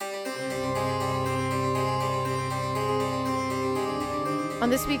On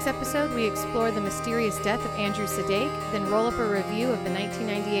this week's episode, we explore the mysterious death of Andrew Sadek, then roll up a review of the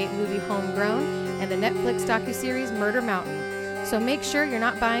 1998 movie Homegrown and the Netflix docuseries Murder Mountain. So make sure you're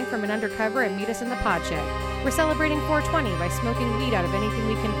not buying from an undercover and meet us in the pod check. We're celebrating 420 by smoking weed out of anything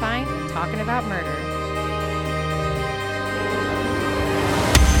we can find and talking about murder.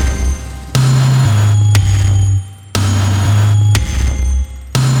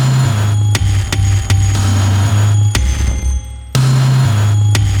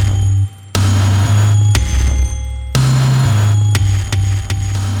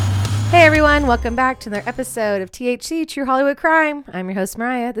 Hey everyone, welcome back to another episode of THC, True Hollywood Crime. I'm your host,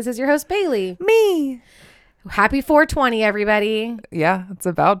 Mariah. This is your host, Bailey. Me. Happy 420, everybody. Yeah, it's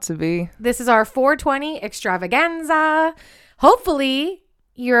about to be. This is our 420 extravaganza. Hopefully,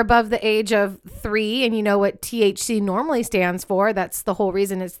 you're above the age of 3 and you know what THC normally stands for. That's the whole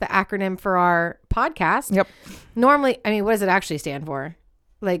reason it's the acronym for our podcast. Yep. Normally, I mean, what does it actually stand for?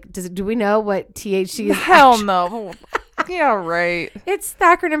 Like, do we know what THC is? Hell no. Yeah, right. It's the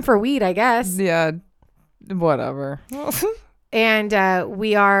acronym for weed, I guess. Yeah, whatever. And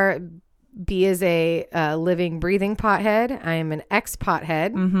we are, B is a living, breathing pothead. I am an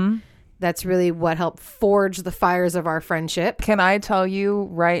ex-pothead. Mm-hmm. That's really what helped forge the fires of our friendship. Can I tell you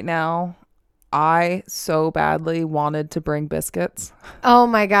right now, I so badly wanted to bring biscuits. Oh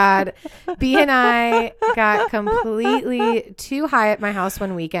my God. B and I got completely too high at my house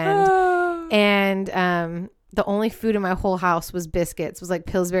one weekend. And the only food in my whole house was biscuits. It was like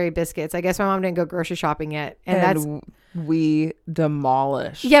Pillsbury biscuits. I guess my mom didn't go grocery shopping yet. And we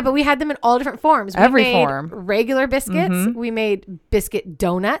demolished. Yeah, but we had them in all different forms. Every we made form. Regular biscuits. Mm-hmm. We made biscuit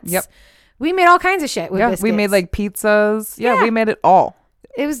donuts. Yep. We made all kinds of shit with biscuits. We made like pizzas. Yeah, Yeah. we made it all.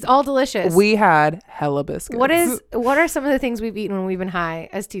 It was all delicious. We had hella biscuits. What are some of the things we've eaten when we've been high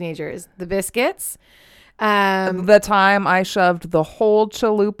as teenagers? The biscuits. The time I shoved the whole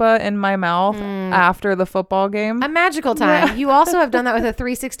chalupa in my mouth after the football game. A magical time. Yeah. You also have done that with a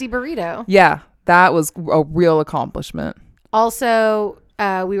 360 burrito. Yeah, that was a real accomplishment. Also,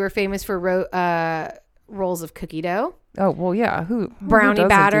 we were famous for rolls of cookie dough. Oh, well, yeah. Brownie who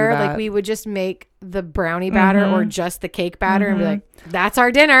batter. Like we would just make the brownie batter or just the cake batter and be like, that's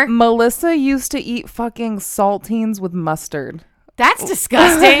our dinner. Melissa used to eat fucking saltines with mustard. That's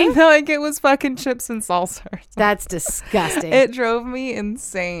disgusting. Like it was fucking chips and salsa. That's disgusting. It drove me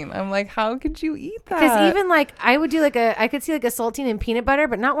insane. I'm like, how could you eat that? Because even like I would do I could see like a saltine and peanut butter,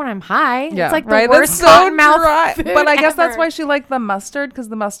 but not when I'm high. Yeah, it's like the right? worst That's so cottonmouth dry. food But I guess ever. that's why she liked the mustard, because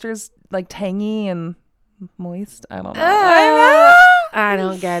the mustard's like tangy and moist. I don't know. I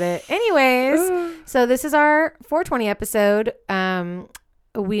don't get it. Anyways, so this is our 420 episode.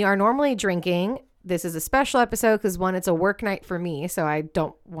 We are normally drinking. This is a special episode because one, it's a work night for me, so I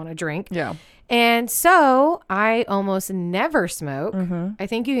don't want to drink. Yeah. And so I almost never smoke. I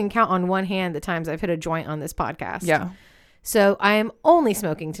think you can count on one hand the times I've hit a joint on this podcast. Yeah. So I am only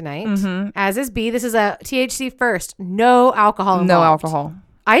smoking tonight, as is B. This is a THC first, no alcohol involved. No alcohol.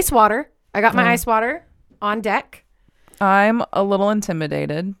 Ice water. I got my ice water on deck. I'm a little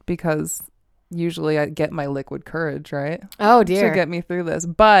intimidated because usually I get my liquid courage, right? Oh, dear. To get me through this.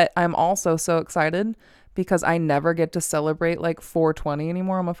 But I'm also so excited because I never get to celebrate like 420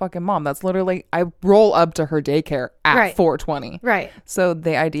 anymore. I'm a fucking mom. That's literally, I roll up to her daycare at 420. Right. So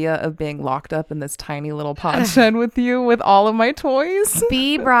the idea of being locked up in this tiny little pod shed with you with all of my toys.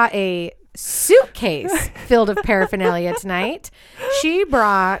 B brought a suitcase filled of paraphernalia tonight. She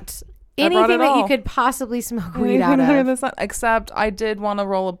brought anything that you could possibly smoke weed out of. Except I did want to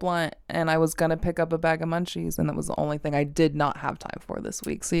roll a blunt and I was going to pick up a bag of munchies, and that was the only thing I did not have time for this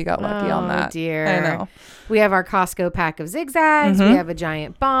week. So you got lucky on that. Oh, dear. I know. We have our Costco pack of zigzags. We have a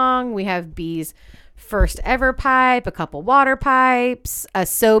giant bong. We have B's first ever pipe, a couple water pipes, a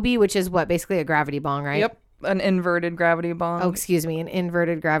Sobe, which is basically a gravity bong, right? Yep. An inverted gravity bong. Oh, excuse me. An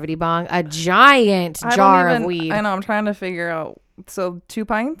inverted gravity bong. A giant jar of weed. I know. I'm trying to figure out. So 2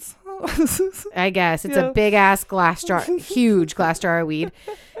 pints? I guess it's a big ass glass jar, huge glass jar of weed.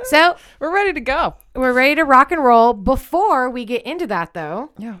 So we're ready to go. We're ready to rock and roll. Before we get into that, though,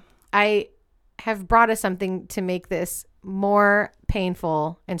 I have brought us something to make this more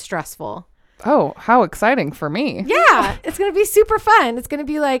painful and stressful. Oh, how exciting for me. Yeah, it's going to be super fun. It's going to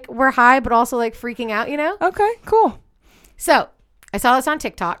be like we're high, but also like freaking out, you know? Okay, cool. So I saw this on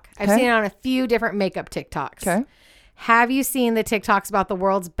TikTok. I've seen it on a few different makeup TikToks. Okay. Have you seen the TikToks about the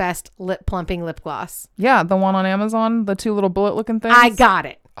world's best lip plumping lip gloss? Yeah, the one on Amazon, the 2 little bullet looking things. I got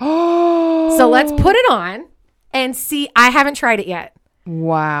it. Oh. So let's put it on and see. I haven't tried it yet.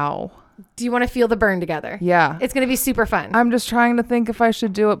 Wow. Do you want to feel the burn together? Yeah. It's going to be super fun. I'm just trying to think if I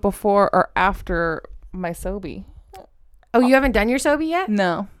should do it before or after my Sobe. Oh, you haven't done your Sobe yet?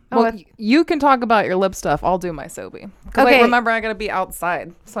 No. Oh, Well, you can talk about your lip stuff. I'll do my Sobe. Because Okay. remember, I got to be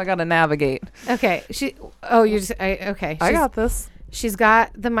outside. So I got to navigate. Okay. Okay. I got this. She's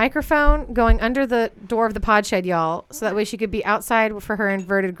got the microphone going under the door of the pod shed, y'all. So that way she could be outside for her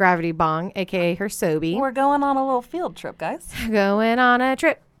inverted gravity bong, a.k.a. her Sobe. We're going on a little field trip, guys. Going on a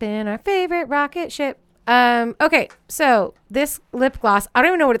trip in our favorite rocket ship. Okay, so this lip gloss, I don't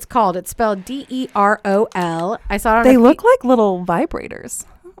even know what it's called. It's spelled DEROL. I saw it on They look like little vibrators.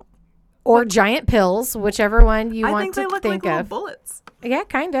 or giant pills, whichever one you want to think little of. bullets. Yeah,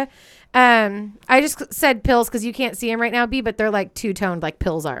 kind of. I just said pills because you can't see them right now, B, but they're like two-toned like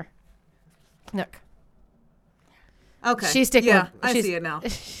pills are. Look. Okay. She's sticking with, I she's- see it now.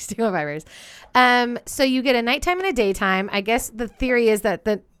 She's sticking with vibrators. So you get a nighttime and a daytime. I guess the theory is that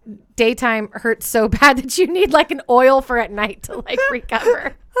the daytime hurts so bad that you need like an oil for at night to like recover.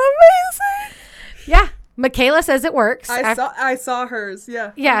 Amazing. Yeah. Michaela says it works. I saw hers.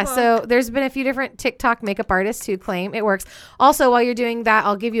 Yeah. Yeah, so there's been a few different TikTok makeup artists who claim it works. Also, while you're doing that,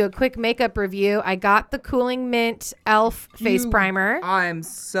 I'll give you a quick makeup review. I got the Cooling Mint e.l.f. face primer. I'm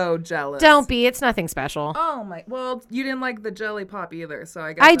so jealous. Don't be. It's nothing special. Oh my. Well, you didn't like the Jelly Pop either, so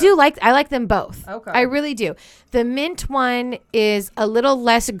I guess I like them both. Okay. I really do. The mint one is a little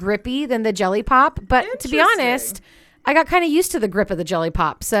less grippy than the Jelly Pop, but to be honest, I got kind of used to the grip of the Jelly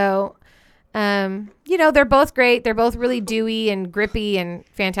Pop. So, they're both great. They're both really dewy and grippy and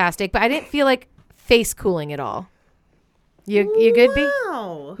fantastic, but I didn't feel like face cooling at all. You good, B?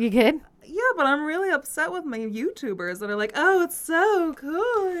 Wow. You good? Yeah, but I'm really upset with my YouTubers that are like, oh, it's so cool.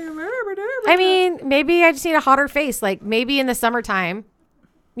 I mean, maybe I just need a hotter face. Like maybe in the summertime,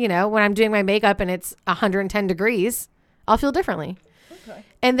 when I'm doing my makeup and it's 110 degrees, I'll feel differently. Okay.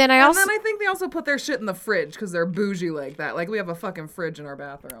 And then I think they also put their shit in the fridge because they're bougie like that. Like we have a fucking fridge in our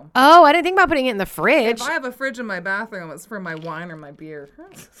bathroom. Oh, I didn't think about putting it in the fridge. If I have a fridge in my bathroom, it's for my wine or my beer.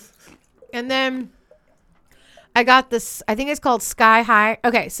 And then I got this, I think it's called Sky High.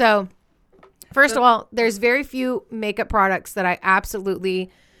 Okay, so first of all, there's very few makeup products that I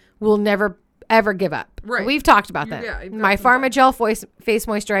absolutely will never, ever give up. Right. We've talked about that. Yeah, My Pharma Gel face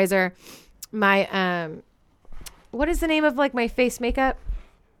moisturizer, my, what is the name of like my face makeup?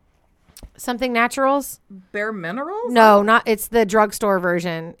 Something Naturals? Bare Minerals? No, not. It's the drugstore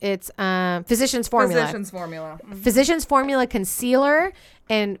version. It's Physicians Formula. Physicians Formula concealer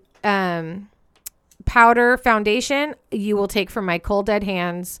and powder foundation. You will take from my cold dead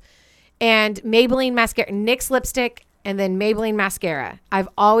hands, and Maybelline mascara, NYX lipstick, and then Maybelline mascara. I've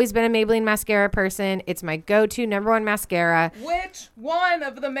always been a Maybelline mascara person. It's my go-to #1 mascara. Which one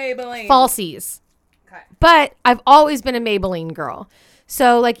of the Maybelline? Falsies. Okay. But I've always been a Maybelline girl.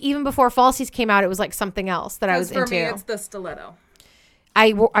 So, like, even before Falsies came out, it was, like, something else that I was into. For me, it's the stiletto. I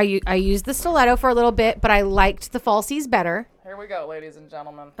used the stiletto for a little bit, but I liked the Falsies better. Here we go, ladies and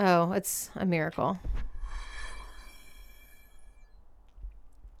gentlemen. Oh, it's a miracle.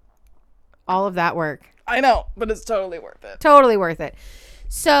 All of that work. I know, but it's totally worth it. Totally worth it.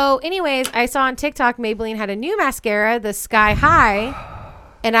 So, anyways, I saw on TikTok Maybelline had a new mascara, the Sky High.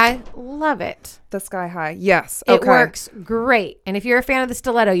 And I love it. The Sky High. Yes. Okay. It works great. And if you're a fan of the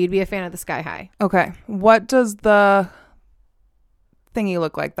stiletto, you'd be a fan of the Sky High. Okay. What does the thingy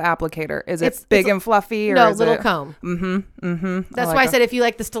look like? The applicator? Is it big and fluffy? Or no, is little it... comb. Mm-hmm. Mm-hmm. That's why I said if you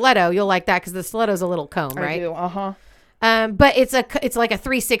like the stiletto, you'll like that because the stiletto's a little comb, right? I do. Uh-huh. But it's like a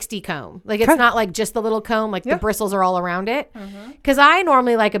 360 comb. Like it's not like just the little comb. Like the bristles are all around it. Because I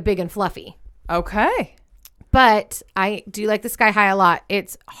normally like a big and fluffy. Okay. But I do like the Sky High a lot.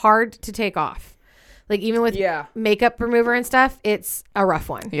 It's hard to take off. Like even with makeup remover and stuff, it's a rough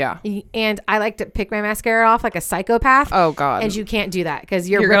one. Yeah. And I like to pick my mascara off like a psychopath. Oh, God. And you can't do that because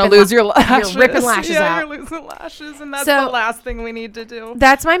you're going to lose your lashes. You're ripping lashes out. You're losing lashes. And that's the last thing we need to do.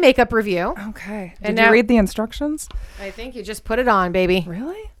 That's my makeup review. Okay. Did you read the instructions? I think you just put it on, baby.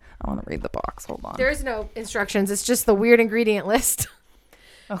 Really? I want to read the box. Hold on. There's no instructions. It's just the weird ingredient list.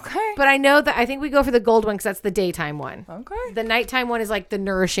 Okay. But I know that I think we go for the gold one because that's the daytime one. Okay. The nighttime one is like the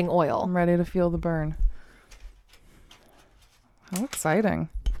nourishing oil. I'm ready to feel the burn. How exciting.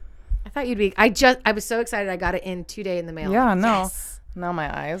 I thought you'd be. I was so excited I got it in today in the mail. Yeah, no. Yes. Now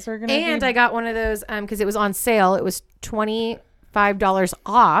my eyes are going to And I got one of those because it was on sale. It was $25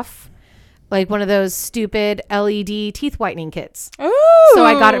 off. Like one of those stupid LED teeth whitening kits. Ooh. So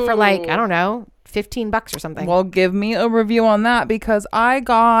I got it for like, I don't know, $15 or something. Well, give me a review on that because I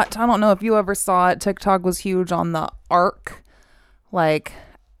don't know if you ever saw it. TikTok was huge on the ARC. Like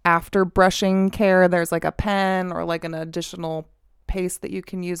after brushing care, there's like a pen or like an additional paste that you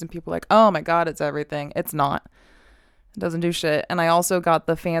can use, and people are like, oh my God, it's everything. It's not. It doesn't do shit. And I also got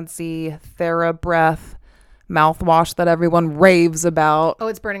the fancy TheraBreath mouthwash that everyone raves about. Oh,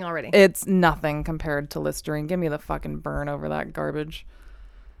 it's burning already. It's nothing compared to Listerine. Give me the fucking burn over that garbage.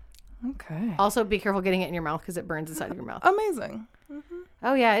 Okay. Also, be careful getting it in your mouth because it burns inside of your mouth. Amazing. Mm-hmm.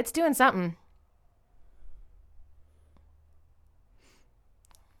 Oh, yeah. It's doing something.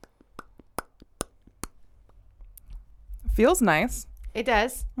 Feels nice. It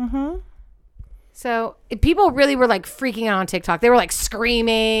does. Mm-hmm. So people really were like freaking out on TikTok. They were like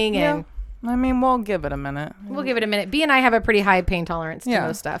screaming and I mean, we'll give it a minute. We'll give it a minute. B and I have a pretty high pain tolerance to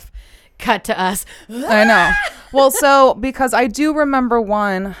most stuff. Cut to us. I know. Well, so because I do remember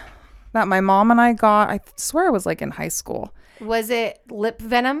one that my mom and I got, I swear it was like in high school. Was it lip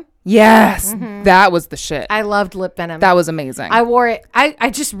venom? Yes. That was the shit. I loved lip venom. That was amazing. I wore it. I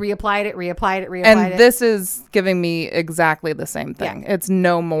just reapplied it. And this is giving me exactly the same thing. Yeah. It's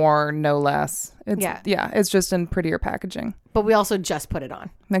no more, no less. It's, it's just in prettier packaging. But we also just put it on.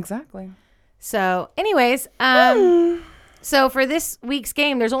 Exactly. So anyways, so for this week's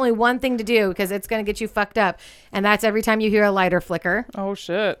game, there's only one thing to do because it's going to get you fucked up. And that's every time you hear a lighter flicker. Oh,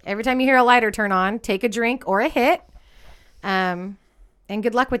 shit. Every time you hear a lighter turn on, take a drink or a hit. And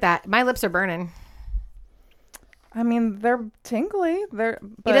good luck with that. My lips are burning. I mean, they're tingly. It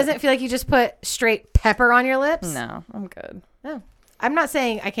doesn't feel like you just put straight pepper on your lips? No, I'm good. No. I'm not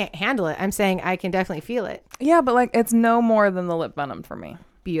saying I can't handle it. I'm saying I can definitely feel it. Yeah, but like it's no more than the lip venom for me.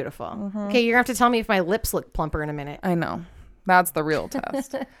 Beautiful. Mm-hmm. Okay, you're going to have to tell me if my lips look plumper in a minute. I know. That's the real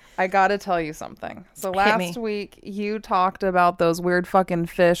test. I got to tell you something. So last week you talked about those weird fucking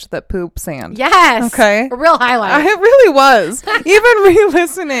fish that poop sand. Yes. Okay. A real highlight. It really was. Even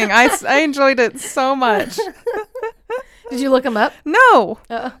re-listening, I enjoyed it so much. Did you look them up? No.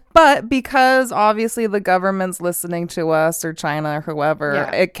 But because obviously the government's listening to us or China or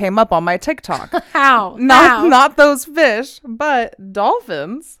whoever, it came up on my TikTok. How? Not those fish, but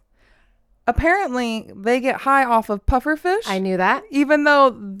dolphins. Apparently, they get high off of pufferfish. I knew that. Even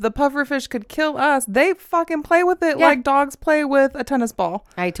though the pufferfish could kill us, they fucking play with it like dogs play with a tennis ball.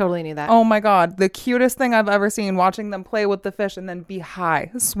 I totally knew that. Oh my God. The cutest thing I've ever seen, watching them play with the fish and then be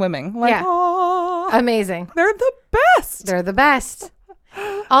high, swimming. Like, oh, amazing. They're the best. They're the best.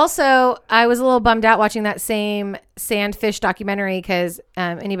 Also, I was a little bummed out watching that same sandfish documentary because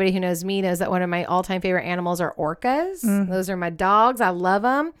anybody who knows me knows that one of my all-time favorite animals are orcas. Those are my dogs. I love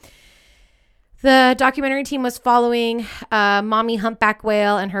them. The documentary team was following mommy humpback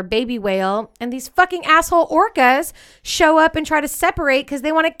whale and her baby whale, and these fucking asshole orcas show up and try to separate because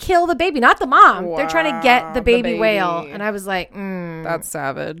they want to kill the baby, not the mom. Wow, they're trying to get the baby whale, and I was like, that's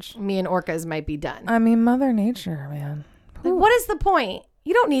savage. Me and orcas might be done. I mean, Mother Nature, man. Like, what is the point?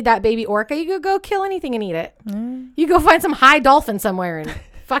 You don't need that baby orca. You could go kill anything and eat it. You go find some high dolphin somewhere and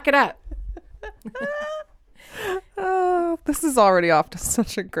fuck it up. Oh, this is already off to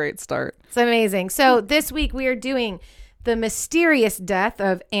such a great start. It's amazing. So this week we are doing the mysterious death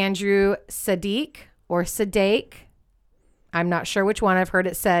of Andrew Sadiq or Sadek. I'm not sure which one. I've heard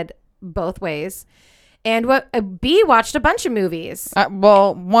it said both ways. And B watched a bunch of movies.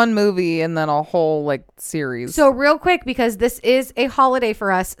 Well, one movie and then a whole like series. So real quick, because this is a holiday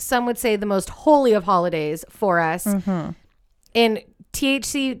for us, some would say the most holy of holidays for us. In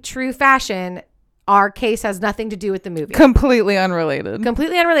THC true fashion, our case has nothing to do with the movie. Completely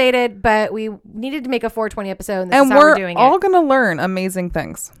unrelated, but we needed to make a 420 episode, and this is how we're doing it. And we're all going to learn amazing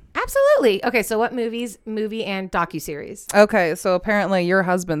things. Absolutely. Okay, so what movie and docuseries? Okay, so apparently your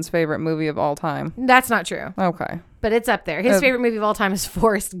husband's favorite movie of all time. That's not true. Okay. But it's up there. His favorite movie of all time is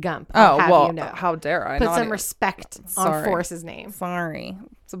Forrest Gump. How dare I? Put some respect on Forrest's name. Sorry.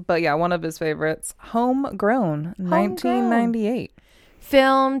 But yeah, one of his favorites, Homegrown, 1998.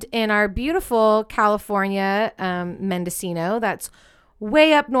 Filmed in our beautiful California, Mendocino. That's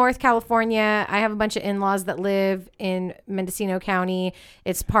way up north California. I have a bunch of in-laws that live in Mendocino County.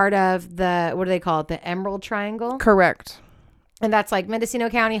 It's part of the, what do they call it? The Emerald Triangle? Correct. And that's like Mendocino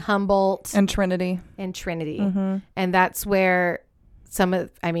County, Humboldt. And Trinity. And that's where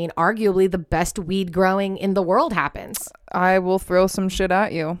arguably the best weed growing in the world happens. I will throw some shit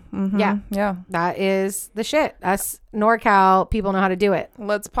at you. Yeah. That is the shit. Us NorCal people know how to do it.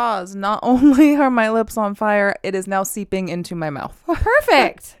 Let's pause. Not only are my lips on fire, it is now seeping into my mouth.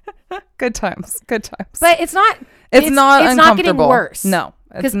 Perfect. Good times. But it's not getting worse. No.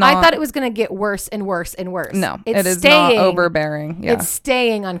 Because I thought it was going to get worse and worse and worse. No, it is not overbearing. Yeah. It's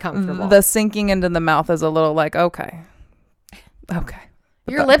staying uncomfortable. The sinking into the mouth is a little like, okay.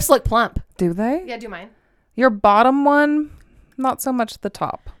 Your lips look plump. Do they? Yeah, do mine. Your bottom one, not so much the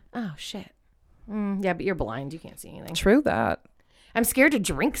top. Oh, shit. Yeah, but you're blind. You can't see anything. True that. I'm scared to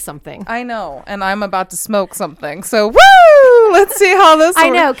drink something. I know. And I'm about to smoke something. So, woo! Let's see how this I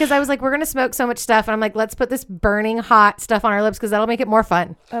know, because I was like, we're going to smoke so much stuff. And I'm like, let's put this burning hot stuff on our lips because that'll make it more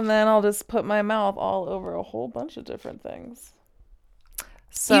fun. And then I'll just put my mouth all over a whole bunch of different things.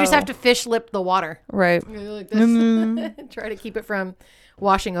 So you just have to fish lip the water. Right. Like this. Try to keep it from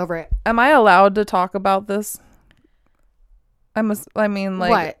washing over it. Am I allowed to talk about this? I mean,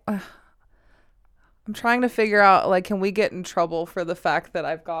 like... What? I'm trying to figure out, like, can we get in trouble for the fact that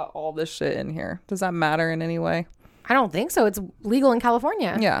I've got all this shit in here? Does that matter in any way? I don't think so. It's legal in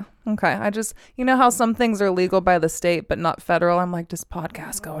California. Yeah. Okay. I just, you know how some things are legal by the state, but not federal? I'm like, does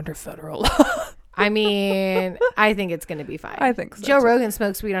podcast go under federal law? I mean, I think it's going to be fine. I think so. Joe too. Rogan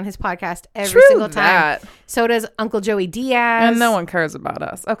smokes weed on his podcast every True single time. that. So does Uncle Joey Diaz. And no one cares about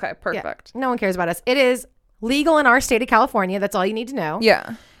us. Okay. Perfect. Yeah, no one cares about us. It is legal in our state of California. That's all you need to know.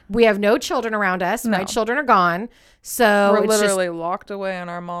 Yeah. We have no children around us. No. My children are gone. So We're it's literally locked away in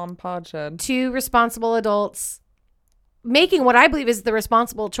our mom pod shed. two responsible adults making what I believe is the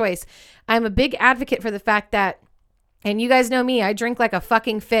responsible choice. I'm a big advocate for the fact that, and you guys know me, I drink like a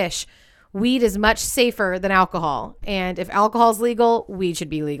fucking fish. Weed is much safer than alcohol. And if alcohol's legal, weed should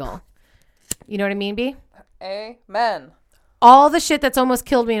be legal. You know what I mean, B? Amen. All the shit that's almost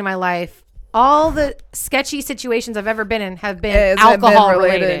killed me in my life, all the sketchy situations I've ever been in have been alcohol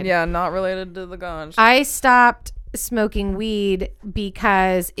related. Yeah, not related to the ganj. I stopped smoking weed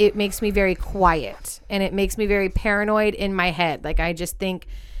because it makes me very quiet and it makes me very paranoid in my head. Like I just think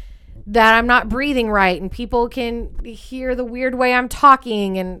that I'm not breathing right and people can hear the weird way I'm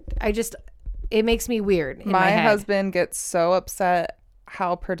talking, and it makes me weird in my head. Husband gets so upset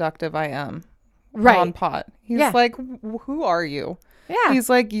how productive I am on pot. He's like, who are you? Yeah. He's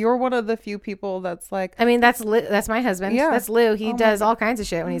like, you're one of the few people that's like... I mean, that's my husband. Yeah. That's Lou. He does all kinds of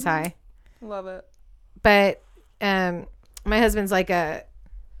shit when he's high. Love it. But my husband's like a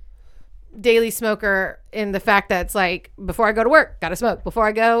daily smoker in the fact that it's like, before I go to work, gotta smoke. Before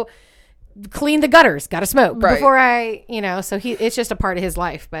I go clean the gutters, gotta smoke. Right. Before I, so it's just a part of his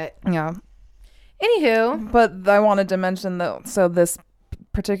life. But yeah. Anywho. But I wanted to mention though, so this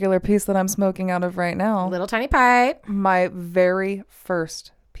particular piece that I'm smoking out of right now, little tiny pipe, my very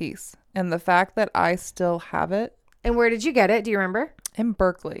first piece, and the fact that I still have it. And where did you get it? Do you remember? In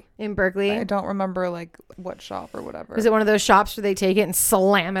Berkeley. I don't remember like what shop or whatever. Is it one of those shops where they take it and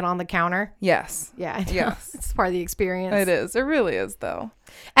slam it on the counter? Yes. Yeah. Yes. It's part of the experience. It is. It really is though.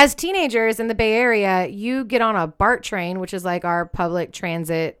 As teenagers in the Bay Area, you get on a BART train, which is like our public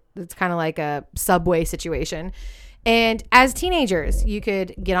transit. It's kind of like a subway situation. And as teenagers, you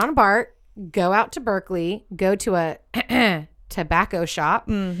could get on a BART, go out to Berkeley, go to a tobacco shop,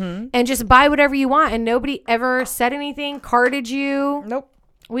 and just buy whatever you want. And nobody ever said anything, carded you. Nope.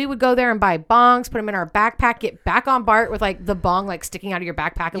 We would go there and buy bongs, put them in our backpack, get back on BART with like the bong like sticking out of your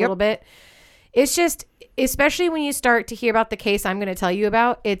backpack a little bit. It's just, especially when you start to hear about the case I'm going to tell you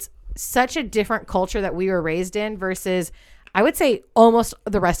about, it's such a different culture that we were raised in versus, I would say, almost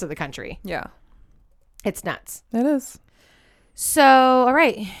the rest of the country. Yeah. It's nuts. It is. So, all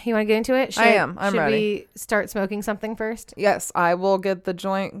right. You want to get into it? I'm ready. Should we start smoking something first? Yes, I will get the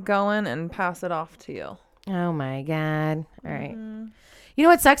joint going and pass it off to you. Oh, my God. All right. You know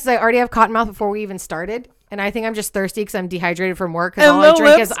what sucks is I already have cotton mouth before we even started. And I think I'm just thirsty because I'm dehydrated from work because all I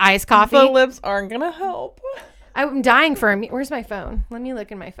drink is iced coffee. The lips aren't going to help. I'm dying for a... Where's my phone? Let me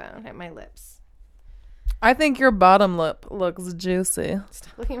look in my phone at my lips. I think your bottom lip looks juicy.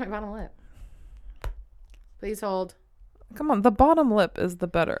 Stop looking at my bottom lip. Please hold. Come on, the bottom lip is the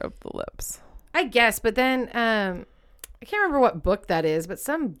better of the lips. I guess, but then I can't remember what book that is, but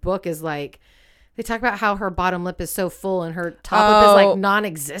some book is like, they talk about how her bottom lip is so full and her top lip is like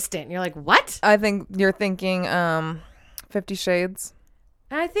non-existent. And you're like, what? I think you're thinking 50 Shades.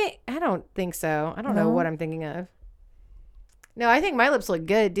 I don't think so. I don't know what I'm thinking of. No, I think my lips look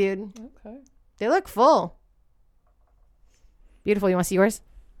good, dude. Okay. They look full. Beautiful. You want to see yours?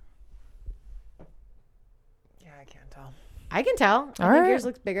 I can tell. I think yours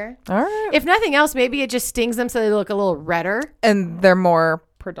looks bigger. All right. If nothing else, maybe it just stings them so they look a little redder. And they're more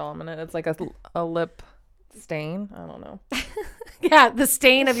predominant. It's like a lip stain. I don't know. Yeah, the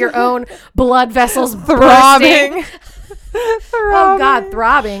stain of your own blood vessels throbbing. Oh, God,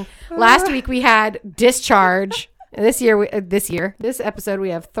 throbbing. Last week we had discharge. This episode we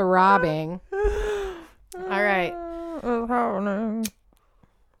have throbbing. All right.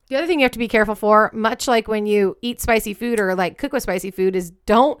 The other thing you have to be careful for, much like when you eat spicy food or like cook with spicy food, is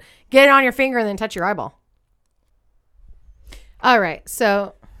don't get it on your finger and then touch your eyeball. All right.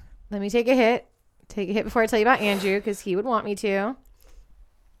 So let me take a hit. Take a hit before I tell you about Andrew because he would want me to.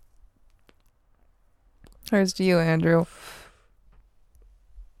 Here's to you, Andrew.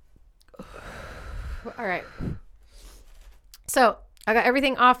 All right. So I got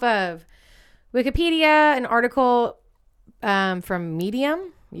everything off of Wikipedia, an article from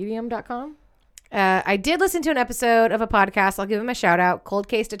medium.com. I did listen to an episode of a podcast. I'll give them a shout out, Cold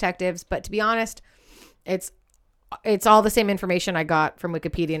Case Detectives. But to be honest, it's all the same information I got from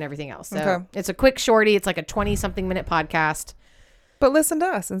Wikipedia and everything else. So It's a quick shorty. It's like a 20-something minute podcast. But listen to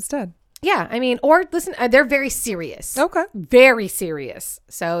us instead. Yeah, I mean, or listen, they're very serious. Okay. Very serious.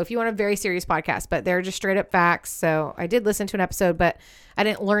 So if you want a very serious podcast, but they're just straight up facts. So I did listen to an episode, but I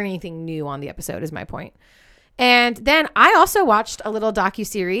didn't learn anything new on the episode is my point. And then I also watched a little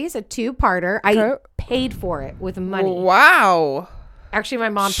docuseries, a 2-parter. I paid for it with money. Wow. Actually, my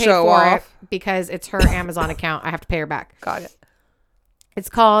mom paid for it because it's her Amazon account. I have to pay her back. Got it. It's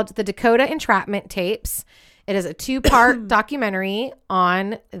called The Dakota Entrapment Tapes. It is a 2-part documentary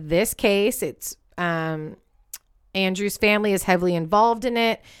on this case. It's Andrew's family is heavily involved in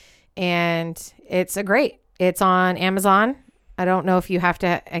it, and it's it's on Amazon. I don't know if you have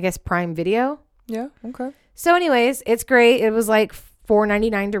to, I guess, Prime Video. Yeah. Okay. So anyways, it's great. It was like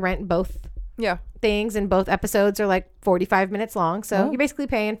 $4.99 to rent both things, and both episodes are like 45 minutes long. So you're basically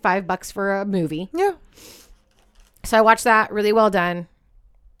paying $5 for a movie. Yeah. So I watched that. Really well done.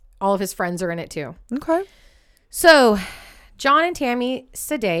 All of his friends are in it too. Okay. So John and Tammy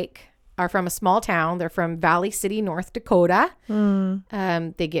Sadek are from a small town. They're from Valley City, North Dakota.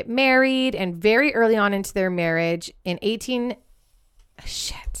 They get married, and very early on into their marriage in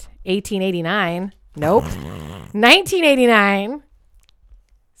 1889. Nope. 1989.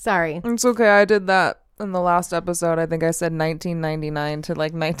 Sorry. It's okay. I did that in the last episode. I think I said 1999 to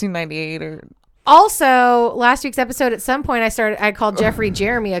like 1998 or... Also, last week's episode, at some point I called Jeffrey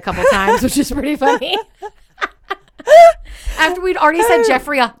Jeremy a couple times, which is pretty funny. After we'd already said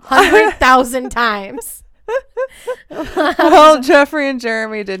Jeffrey 100,000 times. Well, Jeffrey and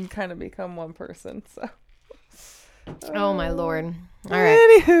Jeremy did kind of become one person, so. Oh my Lord. All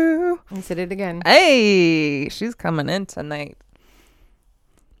right. Anywho. Let's hit it again. Hey, she's coming in tonight.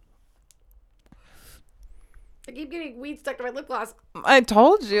 I keep getting weed stuck to my lip gloss. I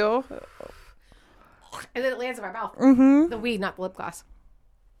told you. And then it lands in my mouth. Mm-hmm. The weed, not the lip gloss.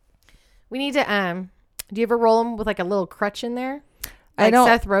 We need to, do you ever roll them with like a little crutch in there? Like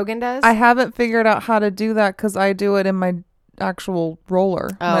Seth Rogen does? I haven't figured out how to do that because I do it in my actual roller,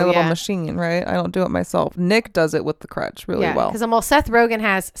 my little machine, right? I don't do it myself. Nick does it with the crutch really well. Because Seth Rogen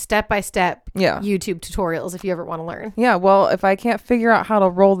has step-by-step Yeah. YouTube tutorials if you ever want to learn. Yeah, well, if I can't figure out how to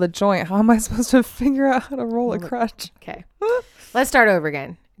roll the joint, how am I supposed to figure out how to roll a crutch? Okay. Let's start over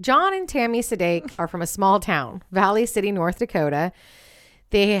again. John and Tammy Sadek are from a small town, Valley City, North Dakota.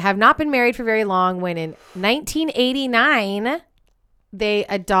 They have not been married for very long when in 1989, they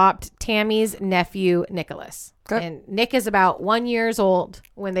adopt Tammy's nephew, Nicholas. Okay. And Nick is about 1 year old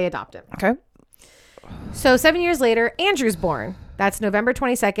when they adopt him. Okay. So 7 years later, Andrew's born. That's November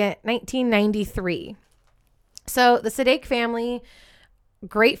 22nd, 1993. So the Sadek family,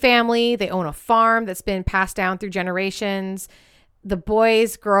 great family. They own a farm that's been passed down through generations. The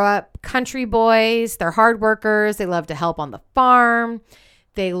boys grow up country boys. They're hard workers. They love to help on the farm.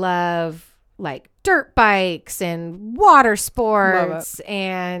 They love like dirt bikes and water sports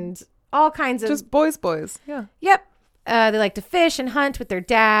and all kinds of... Just boys. Yeah. Yep. They like to fish and hunt with their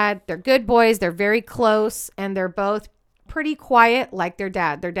dad. They're good boys. They're very close, and they're both pretty quiet like their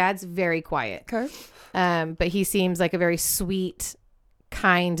dad. Their dad's very quiet. Okay. But he seems like a very sweet,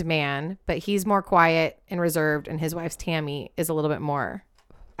 kind man, but he's more quiet and reserved, and his wife's Tammy is a little bit more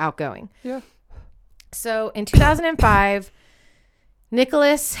outgoing. Yeah. So in 2005,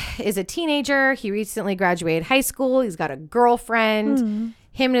 Nicholas is a teenager. He recently graduated high school. He's got a girlfriend.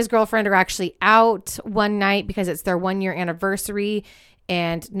 Him and his girlfriend are actually out one night because it's their 1 year anniversary,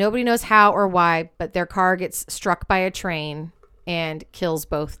 and nobody knows how or why, but their car gets struck by a train and kills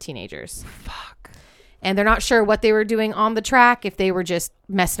both teenagers. Fuck. And they're not sure what they were doing on the track, if they were just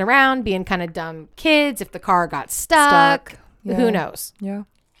messing around, being kind of dumb kids, if the car got stuck. Yeah. Who knows? Yeah.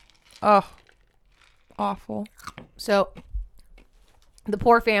 Oh, awful. So the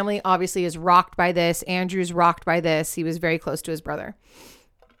poor family obviously is rocked by this. Andrew's rocked by this. He was very close to his brother.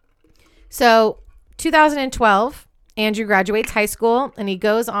 So 2012, Andrew graduates high school and he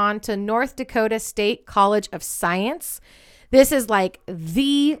goes on to North Dakota State College of Science. This is like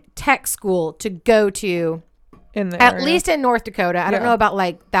the tech school to go to In the at area. least in North Dakota. I don't know about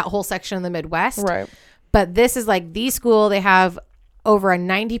like that whole section of the Midwest. Right. But this is like the school. They have over a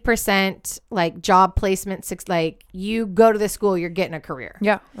 90% like job placement. Like you go to this school, you're getting a career.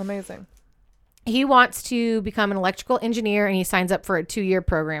 Yeah. Amazing. He wants to become an electrical engineer and he signs up for a 2-year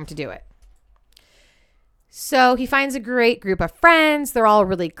program to do it. So he finds a great group of friends. They're all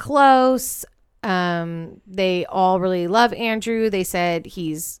really close. They all really love Andrew. They said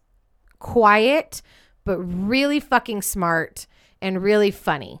he's quiet, but really fucking smart and really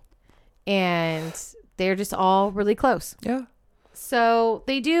funny. And they're just all really close. Yeah. So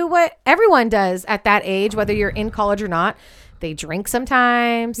they do what everyone does at that age, whether you're in college or not. They drink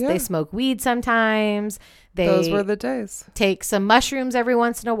sometimes. Yeah. They smoke weed sometimes. Those were the days. Take some mushrooms every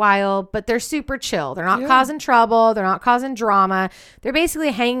once in a while, but they're super chill. They're not causing trouble. They're not causing drama. They're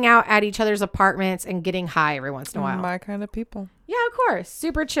basically hanging out at each other's apartments and getting high every once in a while. My kind of people. Yeah, of course.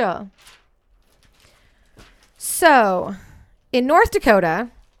 Super chill. So in North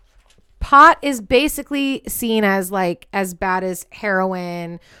Dakota, pot is basically seen as like as bad as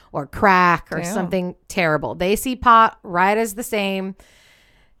heroin or crack or something terrible. They see pot right as the same.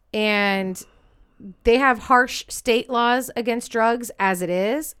 And they have harsh state laws against drugs as it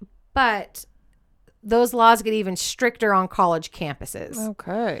is, but those laws get even stricter on college campuses.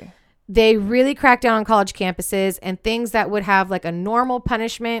 Okay. They really crack down on college campuses, and things that would have like a normal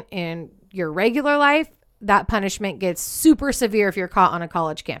punishment in your regular life, that punishment gets super severe if you're caught on a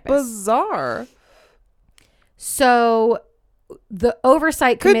college campus. Bizarre. So the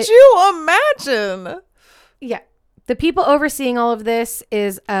oversight committee. Could you imagine? Yeah. The people overseeing all of this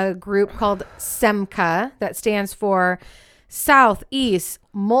is a group called SEMCA, that stands for Southeast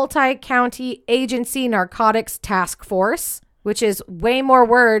Multi-County Agency Narcotics Task Force, which is way more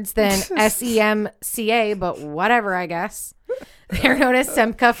words than SEMCA, but whatever, I guess. They're known as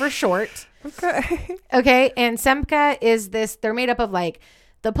SEMCA for short. Okay. And SEMCA is this, they're made up of like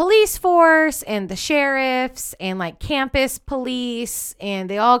the police force and the sheriffs and like campus police. And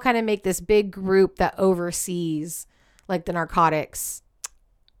they all kind of make this big group that oversees like the narcotics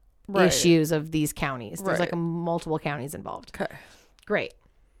issues of these counties. There's like multiple counties involved. Okay. Great.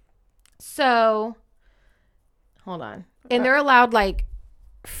 So hold on. And they're allowed like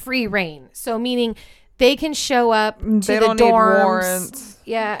free reign. So meaning they can show up to the dorms. Need warrants.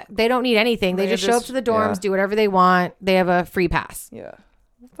 Yeah. They don't need anything. They just show up to the dorms, do whatever they want. They have a free pass. Yeah.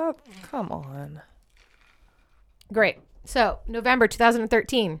 Come on. Great. So November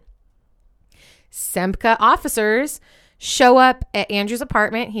 2013. SEMCA officers show up at Andrew's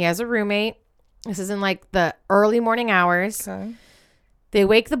apartment. He has a roommate. This is in like the early morning hours. Okay. They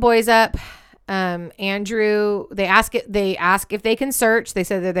wake the boys up. Andrew, they ask if they can search. They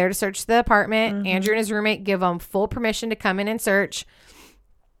said they're there to search the apartment. Mm-hmm. Andrew and his roommate give them full permission to come in and search.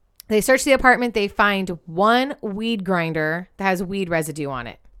 They search the apartment. They find one weed grinder that has weed residue on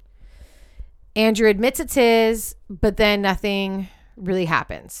it. Andrew admits it's his, but then nothing really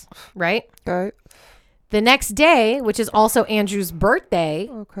happens, right? Okay. The next day, which is also Andrew's birthday,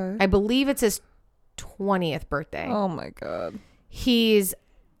 okay, I believe it's his 20th birthday. Oh my God. He's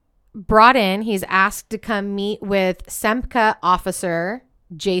brought in, he's asked to come meet with SEMCA officer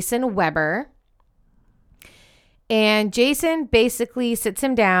Jason Weber. And Jason basically sits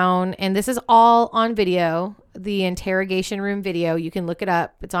him down, and this is all on video, the interrogation room video. You can look it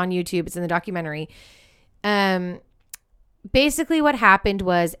up. It's on YouTube. It's in the documentary. Basically what happened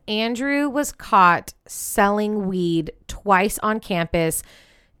was Andrew was caught selling weed twice on campus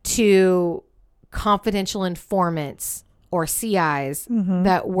to confidential informants or CIs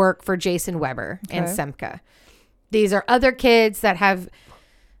that work for Jason Weber and SEMCA. These are other kids that have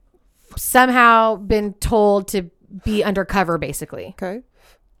somehow been told to be undercover, basically. Okay.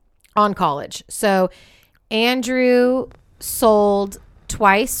 On college. So Andrew sold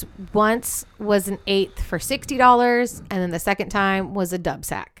twice. Once was an eighth for $60, and then the second time was a dub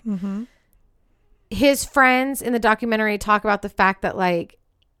sack. Mm-hmm. His friends in the documentary talk about the fact that like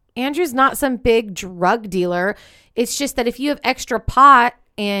Andrew's not some big drug dealer. It's just that if you have extra pot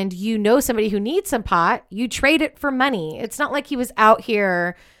and you know somebody who needs some pot, you trade it for money. It's not like he was out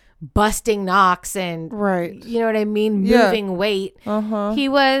here busting knocks and you know what I mean, moving weight. He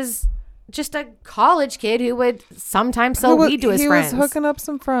was just a college kid who would sometimes sell weed to his friends. He was hooking up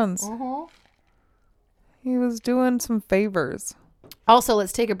some friends. He was doing some favors. Also,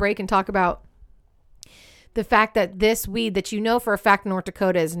 let's take a break and talk about the fact that this weed that you know for a fact North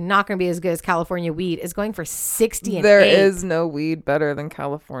Dakota is not going to be as good as California weed is going for 60 and There 8. is no weed better than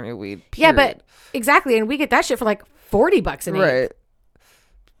California weed. Period. Yeah, but exactly. And we get that shit for like $40 an eighth. Right.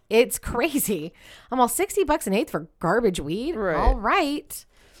 It's crazy. Almost $60 an eighth for garbage weed. Right. All right.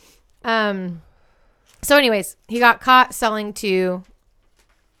 So anyways, he got caught selling to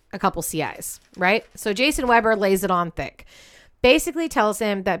a couple CIs, right? So Jason Weber lays it on thick. Basically tells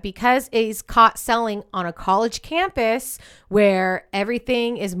him that because he's caught selling on a college campus where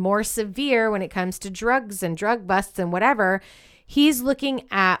everything is more severe when it comes to drugs and drug busts and whatever, he's looking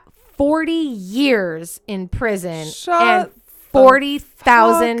at 40 years in prison. Shut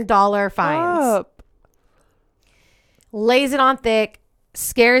 $40,000 fines. Lays it on thick,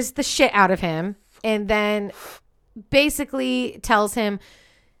 scares the shit out of him, and then basically tells him,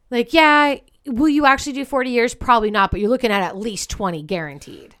 like, yeah, will you actually do 40 years? Probably not, but you're looking at least 20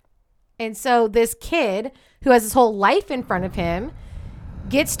 guaranteed. And so this kid who has his whole life in front of him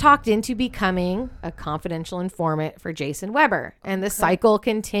gets talked into becoming a confidential informant for Jason Weber. And the cycle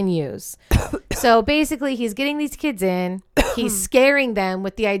continues. So basically, he's getting these kids in. He's scaring them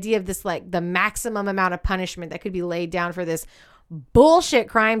with the idea of this, like, the maximum amount of punishment that could be laid down for this bullshit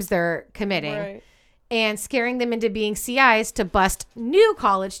crimes they're committing. Right. And scaring them into being CIs to bust new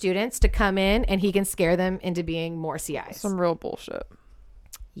college students to come in, and he can scare them into being more CIs. Some real bullshit.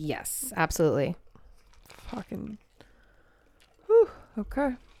 Yes, absolutely. Fucking. Whew.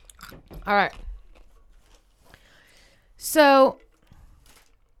 Okay. All right. So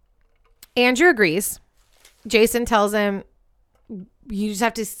Andrew agrees. Jason tells him, you just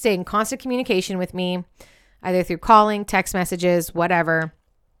have to stay in constant communication with me, either through calling, text messages, whatever.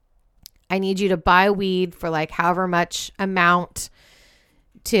 I need you to buy weed for like however much amount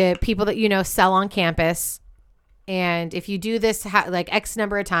to people that you know sell on campus. And if you do this like X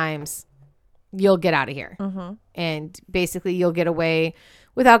number of times, you'll get out of here. Mm-hmm. And basically you'll get away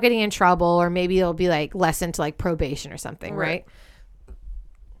without getting in trouble, or maybe it'll be like lessened to like probation or something, right?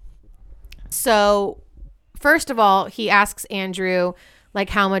 So first of all, he asks Andrew like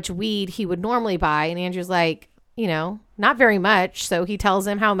how much weed he would normally buy. And Andrew's like, you know, not very much. So he tells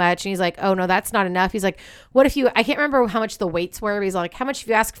him how much, and he's like, oh no, that's not enough. He's like, what if you, I can't remember how much the weights were, but he's like, how much if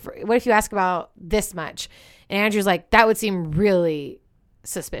you ask for, what if you ask about this much? And Andrew's like, that would seem really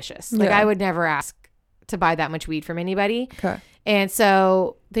suspicious. Like, I would never ask to buy that much weed from anybody. Okay. And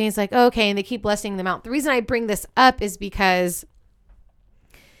so then he's like, okay. And they keep blessing them out. The reason I bring this up is because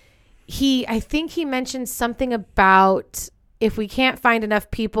I think he mentioned something about if we can't find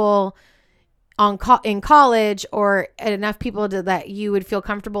enough people in college, or enough people that you would feel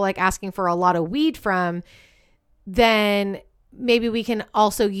comfortable like asking for a lot of weed from, then maybe we can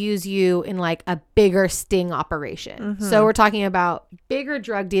also use you in like a bigger sting operation. Mm-hmm. So we're talking about bigger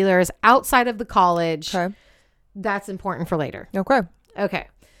drug dealers outside of the college. Okay. That's important for later. Okay.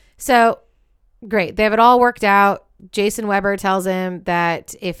 So great. They have it all worked out. Jason Weber tells him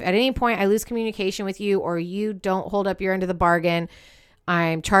that if at any point I lose communication with you, or you don't hold up your end of the bargain,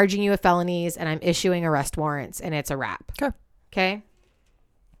 I'm charging you with felonies and I'm issuing arrest warrants, and it's a wrap. Okay.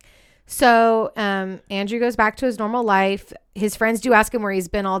 So Andrew goes back to his normal life. His friends do ask him where he's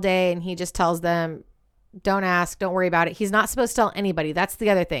been all day, and he just tells them, don't ask, don't worry about it. He's not supposed to tell anybody. That's the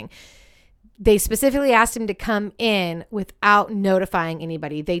other thing. They specifically asked him to come in without notifying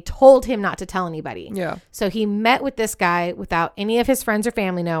anybody. They told him not to tell anybody. Yeah. So he met with this guy without any of his friends or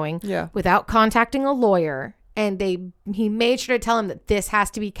family knowing. Yeah. Without contacting a lawyer. And he made sure to tell him that this has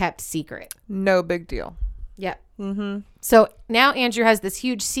to be kept secret. No big deal. Yep. Mm-hmm. So now Andrew has this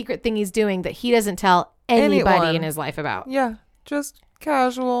huge secret thing he's doing that he doesn't tell anybody in his life about. Yeah. Just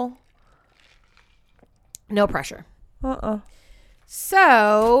casual. No pressure.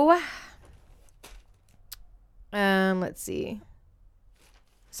 So, let's see.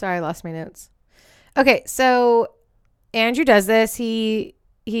 Sorry, I lost my notes. Okay, so Andrew does this. He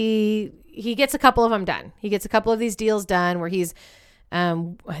gets a couple of them done. He gets a couple of these deals done where he's, I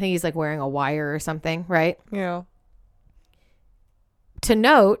think he's like wearing a wire or something, right? Yeah. To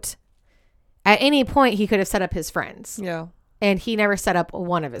note, at any point he could have set up his friends. Yeah. And he never set up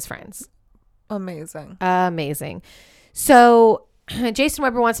one of his friends. Amazing. So Jason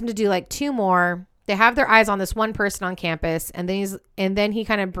Weber wants him to do like 2 more. They have their eyes on this one person on campus, and then he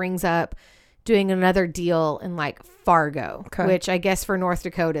kind of brings up doing another deal in like Fargo, which I guess for North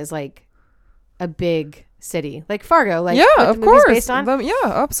Dakota is like a big city, like Fargo, like of course, based on. Yeah,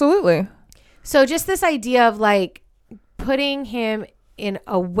 absolutely. So just this idea of like putting him in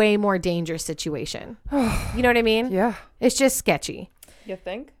a way more dangerous situation. You know what I mean? Yeah. It's just sketchy. You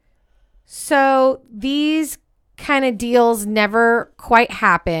think? So these kind of deals never quite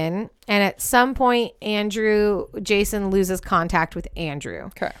happen. And at some point, Jason loses contact with Andrew.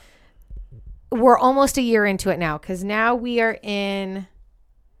 Okay. We're almost a year into it now, because now we are in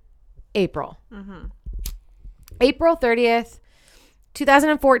April. Mm-hmm. April 30th,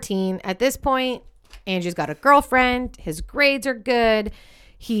 2014. At this point, Andrew's got a girlfriend. His grades are good.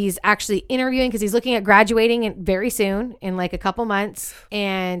 He's actually interviewing because he's looking at graduating very soon, in like a couple months.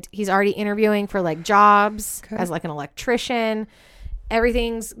 And he's already interviewing for like jobs as like an electrician.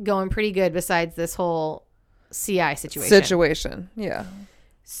 Everything's going pretty good besides this whole CI situation. Yeah.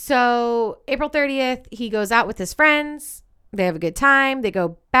 So April 30th, he goes out with his friends. They have a good time. They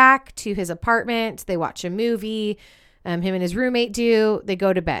go back to his apartment. They watch a movie. Him and his roommate do. They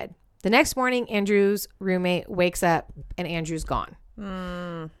go to bed. The next morning, Andrew's roommate wakes up and Andrew's gone.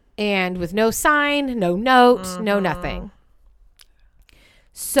 And with no sign, no note, no nothing.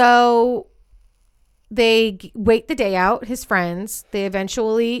 So they wait the day out, his friends. They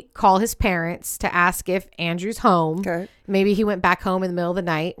eventually call his parents to ask if Andrew's home. Okay. Maybe he went back home in the middle of the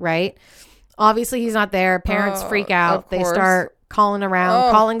night, right? Obviously, he's not there. Parents freak out. They start calling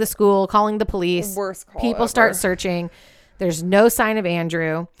around, calling the school, calling the police. Worst call People ever. start searching. There's no sign of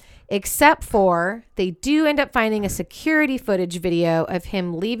Andrew, except for they do end up finding a security footage video of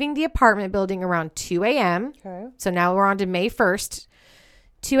him leaving the apartment building around 2 a.m. Okay. So now we're on to May 1st,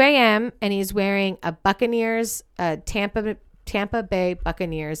 2 a.m. And he's wearing a Tampa Bay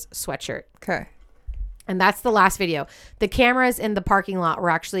Buccaneers sweatshirt. Okay. And that's the last video. The cameras in the parking lot were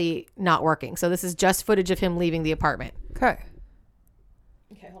actually not working. So this is just footage of him leaving the apartment. Okay.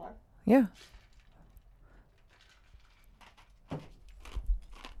 Okay, hold on. Yeah.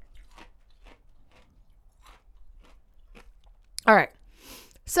 All right.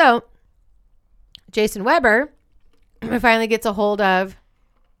 So Jason Weber finally gets a hold of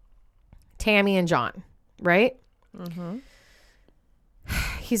Tammy and John, right? Mm-hmm.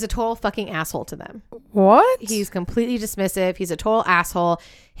 He's a total fucking asshole to them. What? He's completely dismissive. He's a total asshole.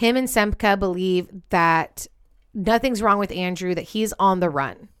 Him and Semka believe that nothing's wrong with Andrew, that he's on the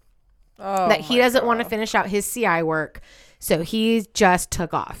run, that he doesn't want to finish out his CI work. So he just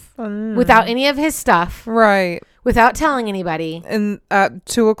took off without any of his stuff. Right. Without telling anybody. And at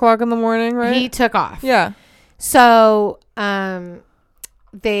 2:00 in the morning, right? He took off. Yeah. So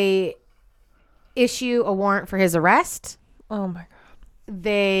they issue a warrant for his arrest. Oh my God.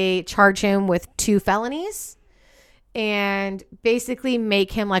 They charge him with 2 felonies and basically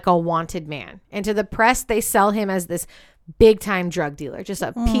make him like a wanted man. And to the press, they sell him as this big time drug dealer, just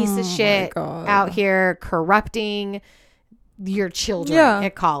a piece of shit out here corrupting your children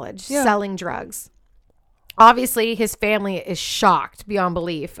at college, selling drugs. Obviously, his family is shocked beyond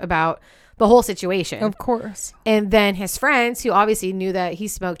belief about the whole situation. Of course. And then his friends, who obviously knew that he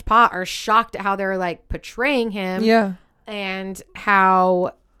smoked pot, are shocked at how they're like portraying him. Yeah. And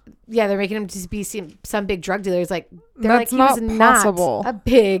how, they're making him just be some big drug dealer. It's like, they're That's like, he was not possible. not a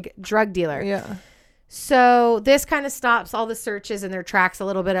big drug dealer. Yeah. So this kind of stops all the searches in their tracks a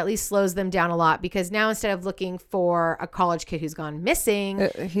little bit, at least slows them down a lot, because now instead of looking for a college kid who's gone missing,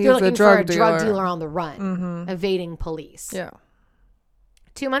 they're looking for a drug dealer on the run, evading police. Yeah.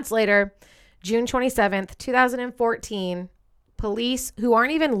 2 months later, June 27th, 2014, police who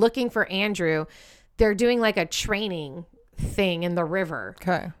aren't even looking for Andrew, they're doing like a training thing in the river.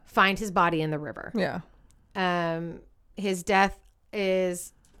 Okay. Find his body in the river. Yeah. His death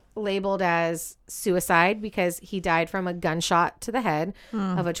is labeled as suicide because he died from a gunshot to the head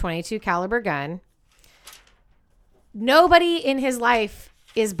of a .22 caliber gun. Nobody in his life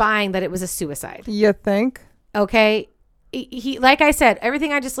is buying that it was a suicide. You think? Okay. He, like I said,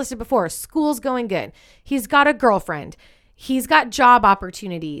 everything I just listed before, school's going good. He's got a girlfriend. He's got job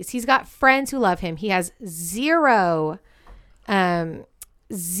opportunities. He's got friends who love him. He has zero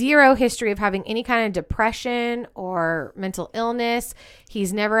history of having any kind of depression or mental illness.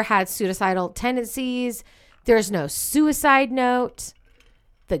 He's never had suicidal tendencies. There's no suicide note.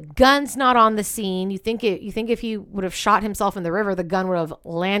 The gun's not on the scene. You think if he would have shot himself in the river, the gun would have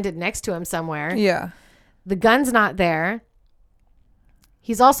landed next to him somewhere. Yeah. The gun's not there.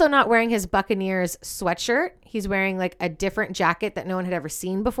 He's also not wearing his Buccaneers sweatshirt. He's wearing like a different jacket that no one had ever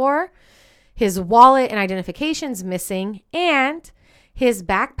seen before. His wallet and identification's missing, and his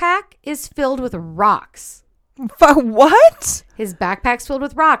backpack is filled with rocks. What? His backpack's filled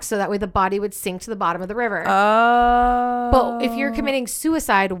with rocks, so that way the body would sink to the bottom of the river. But if you're committing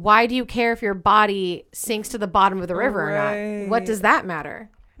suicide, why do you care if your body sinks to the bottom of the river or not? What does that matter?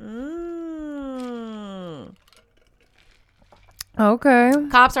 Okay.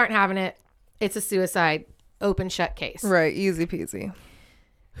 Cops aren't having it. It's a suicide. Open shut case. Right. Easy peasy.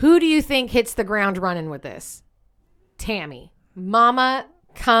 Who do you think hits the ground running with this? Tammy. Mama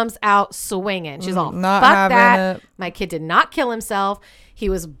comes out swinging. She's all, not fuck having that. it. My kid did not kill himself. He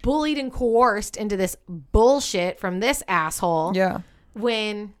was bullied and coerced into this bullshit from this asshole. Yeah.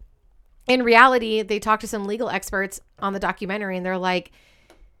 When in reality, they talked to some legal experts on the documentary and they're like,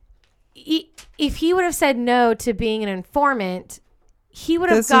 if he would have said no to being an informant, he would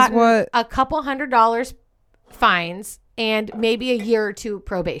have gotten a couple $100 fines and maybe a year or 2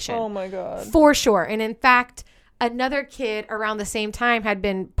 probation. Oh my God. For sure. And in fact, another kid around the same time had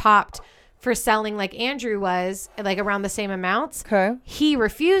been popped for selling like Andrew was, like around the same amounts. Okay. He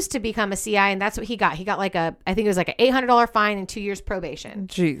refused to become a CI, and that's what he got. He got like I think it was like an $800 fine and 2 years probation.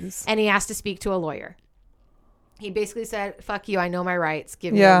 Jeez. And he asked to speak to a lawyer. He basically said, fuck you, I know my rights,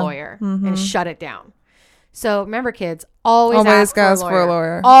 give me a lawyer, and shut it down. So remember, kids, always ask for a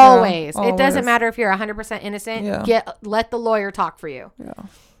lawyer. Always. Yeah, it doesn't matter if you're 100% innocent. Yeah. Let the lawyer talk for you.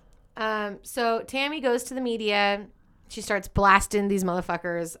 Yeah. So Tammy goes to the media. She starts blasting these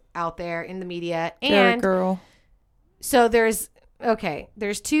motherfuckers out there in the media. And girl. So there's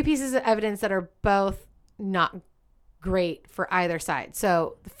two pieces of evidence that are both not great for either side.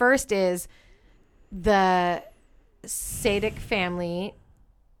 So the first is the Sadek family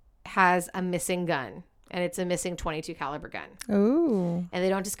has a missing gun, and it's a missing .22 caliber gun. Ooh. And they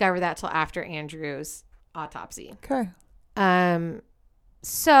don't discover that till after Andrew's autopsy. Okay.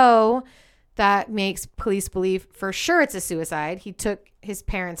 So that makes police believe for sure it's a suicide. He took his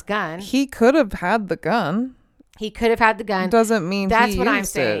parents' gun. He could have had the gun. Doesn't mean that's what I'm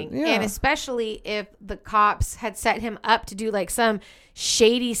saying. Yeah. And especially if the cops had set him up to do like some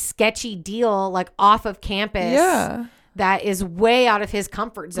shady, sketchy deal like off of campus. Yeah. That is way out of his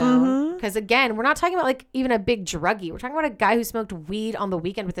comfort zone. Because again, we're not talking about like even a big druggie. We're talking about a guy who smoked weed on the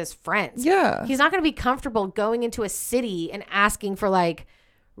weekend with his friends. Yeah. He's not going to be comfortable going into a city and asking for like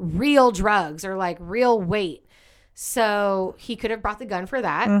real drugs or like real weight. So he could have brought the gun for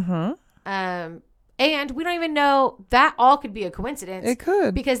that. And we don't even know, that all could be a coincidence. It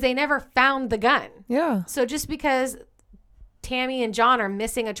could. Because they never found the gun. Yeah. So just because Tammy and John are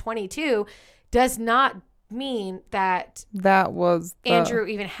missing a .22 does not mean that was Andrew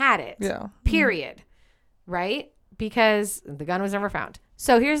even had it. Yeah. Period. Right? Because the gun was never found.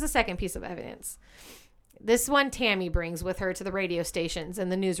 So here's the second piece of evidence. This one Tammy brings with her to the radio stations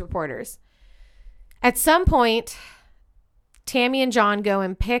and the news reporters. At some point, Tammy and John go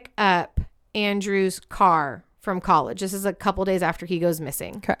and pick up Andrew's car from college. This is a couple days after he goes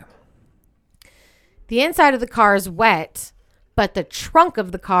missing. Okay. The inside of the car is wet, but the trunk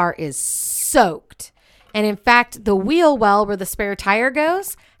of the car is soaked. And in fact, the wheel well where the spare tire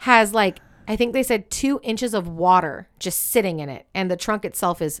goes has like, I think they said 2 inches of water just sitting in it. And the trunk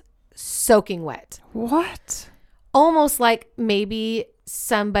itself is soaking wet. What? Almost like maybe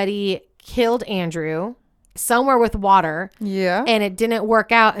somebody killed Andrew somewhere with water. Yeah. And it didn't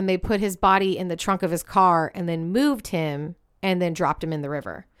work out. And they put his body in the trunk of his car and then moved him and then dropped him in the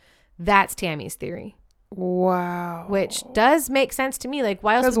river. That's Tammy's theory. Wow. Which does make sense to me. Like,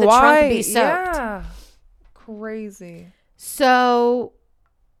 why else would the trunk be soaked? Yeah. Crazy. So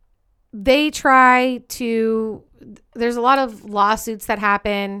they try to, there's a lot of lawsuits that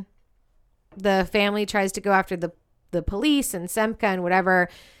happen. The family tries to go after the police and Semka and whatever.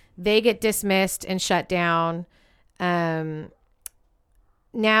 They get dismissed and shut down. Now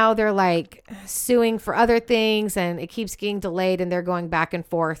they're like suing for other things and it keeps getting delayed and they're going back and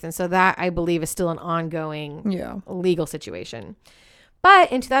forth. And so that, I believe, is still an ongoing legal situation.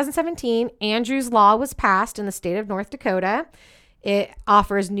 But in 2017, Andrew's Law was passed in the state of North Dakota. It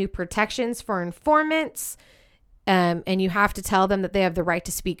offers new protections for informants. And you have to tell them that they have the right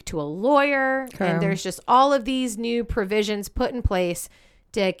to speak to a lawyer. Okay. And there's just all of these new provisions put in place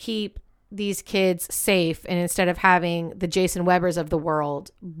to keep these kids safe. And instead of having the Jason Webbers of the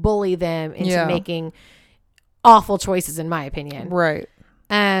world bully them into making awful choices, in my opinion. Right.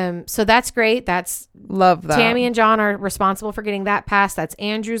 So that's great. Love that. Tammy and John are responsible for getting that passed. That's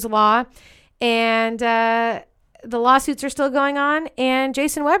Andrew's Law. And the lawsuits are still going on. And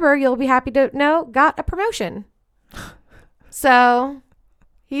Jason Weber, you'll be happy to know, got a promotion. So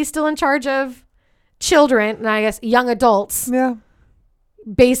he's still in charge of children and I guess young adults. Yeah.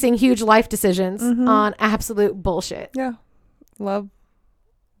 Basing huge life decisions on absolute bullshit. Yeah. Love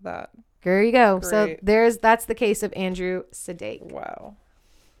that. There you go. Great. So that's the case of Andrew Sadek. Wow.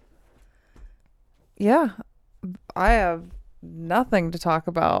 Yeah. I have nothing to talk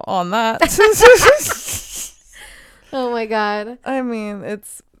about on that. Oh my God. I mean,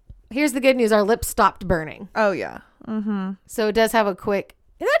 here's the good news. Our lips stopped burning. Oh yeah. So it does have a quick,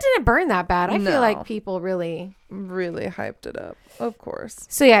 that didn't burn that bad. I feel like people really hyped it up. Of course.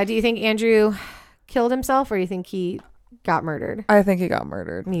 So yeah, do you think Andrew killed himself or do you think he got murdered? I think he got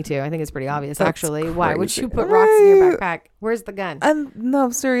murdered. Me too. I think it's pretty obvious. Actually. Crazy. Why would you put rocks in your backpack? Where's the gun? And no,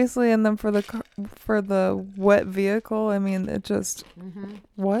 seriously. And then for the wet vehicle, I mean, it just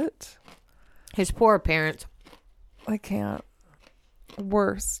what? His poor parents. I can't.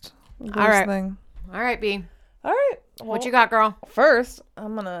 Worst All right. thing. All right, B. All right. Well, what you got, girl? First,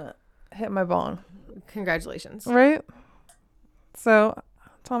 I'm gonna hit my bong. Congratulations. Right. So,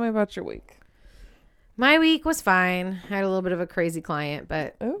 tell me about your week. My week was fine. I had a little bit of a crazy client,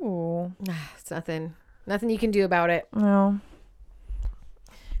 but it's nothing you can do about it. No.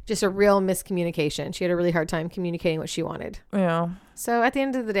 Just a real miscommunication. She had a really hard time communicating what she wanted. Yeah. So at the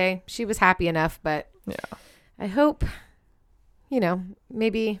end of the day, she was happy enough, but I hope,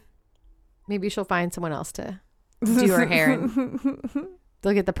 maybe she'll find someone else to do her hair and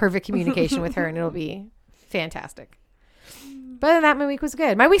they'll get the perfect communication with her and it'll be fantastic. But other than that, my week was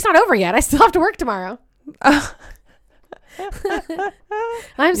good. My week's not over yet. I still have to work tomorrow.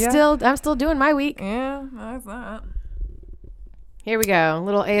 I'm still doing my week. Yeah, that's that. Here we go. A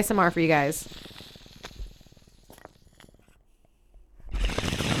little ASMR for you guys.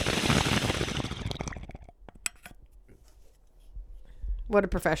 What a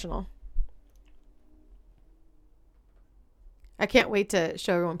professional. I can't wait to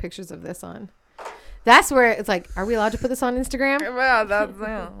show everyone pictures of this on. That's where it's like, are we allowed to put this on Instagram? Yeah, that's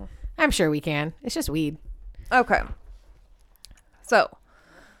yeah. I'm sure we can. It's just weed. Okay. So,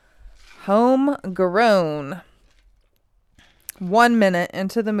 Homegrown. 1 minute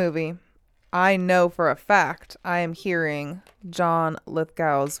into the movie, I know for a fact I am hearing John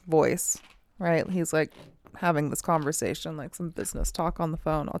Lithgow's voice, right? He's like having this conversation, like some business talk on the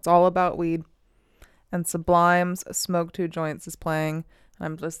phone. It's all about weed. And Sublime's Smoke Two Joints is playing. And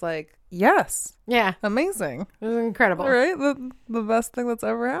I'm just like, yes. Yeah. Amazing. It was incredible. Right? The best thing that's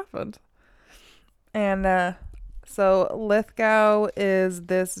ever happened. And so Lithgow is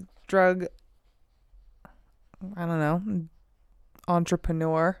this drug, I don't know,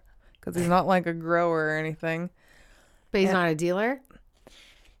 entrepreneur, because he's not like a grower or anything. But he's not a dealer?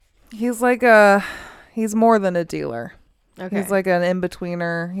 He's more than a dealer. Okay. He's like an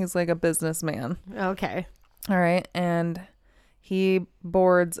in-betweener. He's like a businessman. Okay. All right. And he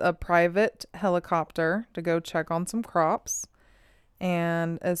boards a private helicopter to go check on some crops.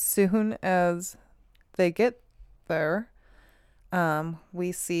 And as soon as they get there,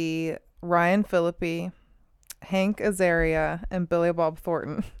 we see Ryan Phillippe, Hank Azaria, and Billy Bob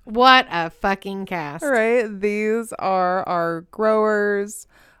Thornton. What a fucking cast. Right? These are our growers,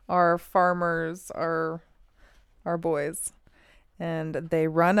 our farmers, our boys. And they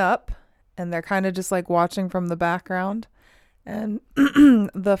run up and they're kind of just like watching from the background. And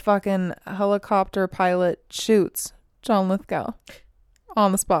the fucking helicopter pilot shoots John Lithgow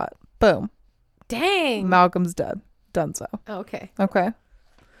on the spot. Boom. Dang. Malcolm's dead. Done so. Okay. Okay.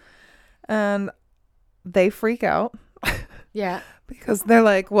 And they freak out. Yeah. Because they're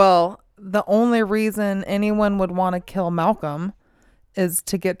like, well, the only reason anyone would want to kill Malcolm is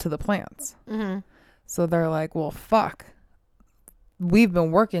to get to the plants. Mm-hmm. So they're like, well, fuck. We've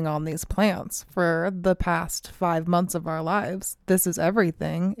been working on these plants for the past 5 months of our lives. This is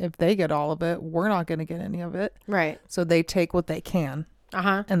everything. If they get all of it, we're not going to get any of it. Right. So they take what they can.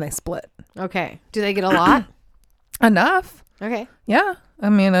 Uh-huh. And they split. Okay. Do they get a lot? Enough. Okay. Yeah. I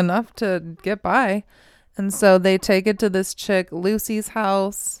mean, enough to get by. And so they take it to this chick, Lucy's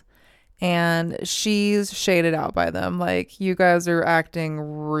house, and she's shaded out by them. Like, you guys are acting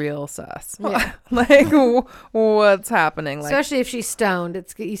real sus. Yeah. Like, what's happening? Like, especially if she's stoned,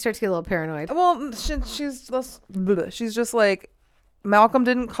 you start to get a little paranoid. well, she's just like, Malcolm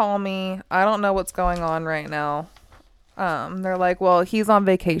didn't call me. I don't know what's going on right now. They're like, well, he's on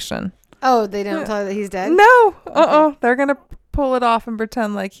vacation. Oh, they don't tell her that he's dead? No. Okay. They're going to pull it off and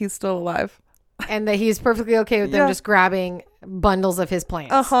pretend like he's still alive. And that he's perfectly okay with them just grabbing bundles of his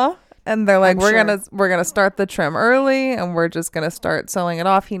plants. Uh-huh. And they're like, we're sure. gonna start the trim early and we're just gonna start selling it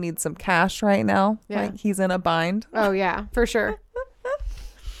off. He needs some cash right now. Yeah. Like, he's in a bind. Oh yeah, for sure.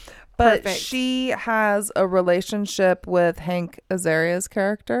 But Perfect. she has a relationship with Hank Azaria's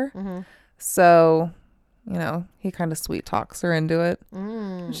character. Mm-hmm. So, he kind of sweet talks her into it.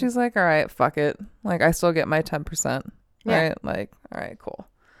 Mm. And she's like, all right, fuck it. Like, I still get my 10%. Yeah. Right? Like, all right, cool.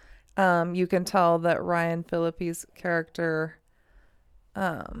 You can tell that Ryan Phillippe's character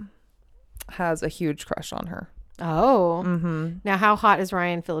has a huge crush on her. Oh. Mm-hmm. Now, how hot is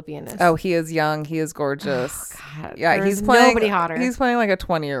Ryan Phillippe in this? Oh, he is young. He is gorgeous. Oh, God. Yeah, There's he's playing nobody hotter. He's playing like a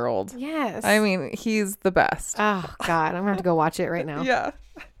 20-year-old. Yes. I mean, he's the best. Oh God, I'm gonna have to go watch it right now. Yeah.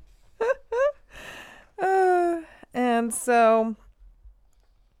 And so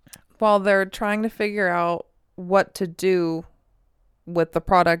while they're trying to figure out what to do with the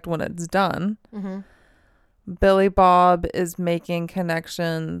product when it's done, Mm-hmm. Billy Bob is making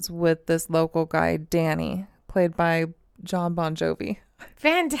connections with this local guy, Danny, played by John Bon Jovi.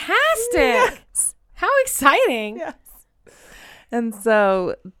 Fantastic! Yes. How exciting! Yes. And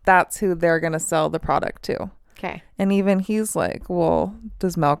so that's who they're going to sell the product to. Okay. And even he's like, well,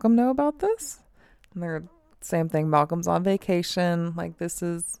 does Malcolm know about this? And they're same thing. Malcolm's on vacation. Like,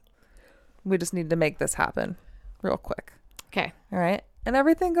 we just need to make this happen real quick. Okay. All right. And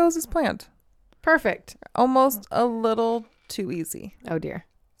everything goes as planned. Perfect. Almost a little too easy. Oh dear.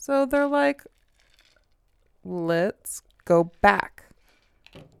 So they're like, let's go back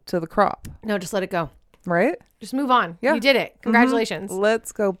to the crop. No, just let it go. Right? Just move on. Yeah. You did it. Congratulations.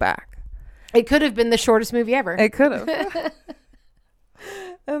 Let's go back. It could have been the shortest movie ever. It could have.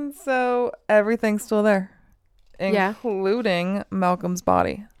 And so everything's still there, including Malcolm's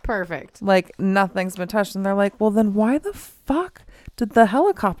body. Perfect. Like nothing's been touched. And they're like, well, then why the fuck did the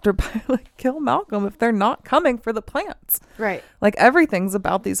helicopter pilot kill Malcolm if they're not coming for the plants? Right. Like everything's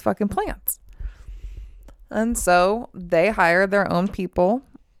about these fucking plants. And so they hire their own people.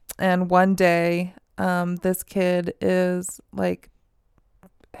 And one day, this kid is like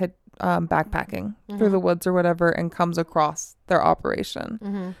backpacking through the woods or whatever and comes across their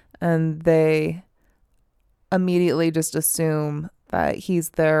operation. And they immediately just assume that he's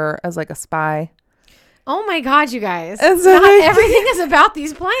there as like a spy. Oh my God, you guys. And so Not everything is about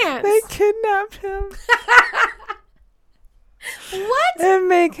these plants. They kidnapped him. What? And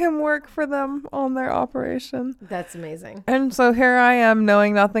make him work for them on their operation. That's amazing. And so here I am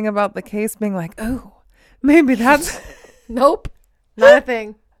knowing nothing about the case being like, oh, maybe that's... Nope. Not a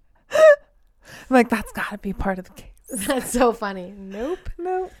thing. Like, that's got to be part of the case. That's so funny. Nope.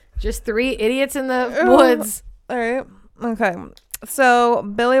 No. Just 3 idiots in the woods. All right. Okay. So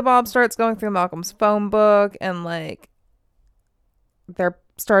Billy Bob starts going through Malcolm's phone book and like they're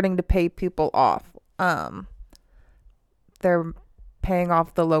starting to pay people off. They're paying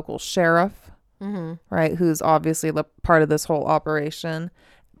off the local sheriff, right? Who's obviously part of this whole operation,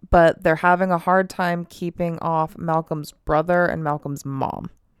 but they're having a hard time keeping off Malcolm's brother and Malcolm's mom.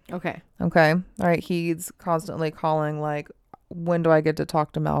 Okay. Okay. All right. He's constantly calling like, when do I get to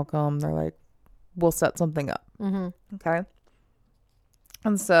talk to Malcolm? They're like, we'll set something up. Okay.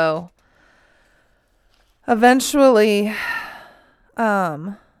 And so eventually,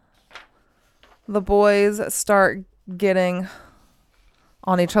 the boys start getting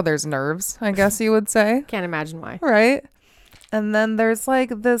on each other's nerves, I guess you would say. Can't imagine why. Right. And then there's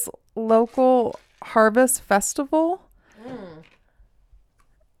like this local harvest festival.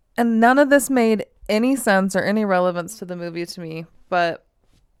 And none of this made any sense or any relevance to the movie to me, but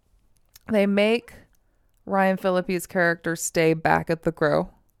they make Ryan Phillippe's character stay back at the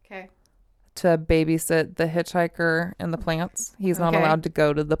grow. Okay. To babysit the hitchhiker and the plants. He's not allowed to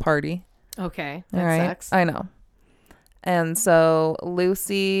go to the party. Okay. That sucks. I know. And so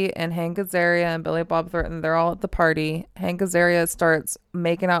Lucy and Hank Azaria and Billy Bob Thornton, they're all at the party. Hank Azaria starts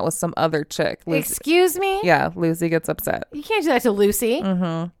making out with some other chick. Lucy, excuse me? yeah, Lucy gets upset. You can't do that to Lucy.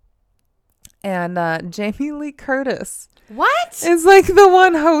 And Jamie Lee Curtis What? is like the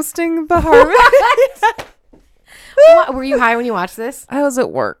one hosting the harvest. What? Were you high when you watched this? I was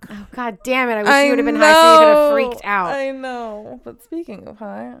at work. Oh, God damn it. I wish you would have been high so you could have freaked out. I know. But speaking of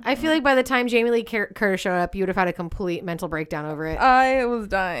high, I feel like by the time Jamie Lee Curtis showed up, you would have had a complete mental breakdown over it. I was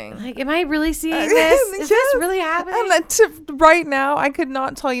dying. Like, am I really seeing this? Is this really happening? And right now, I could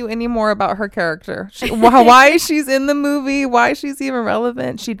not tell you any more about her character. Why she's in the movie, why she's even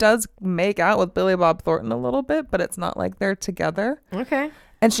relevant. She does make out with Billy Bob Thornton a little bit, but it's not like they're together. Okay.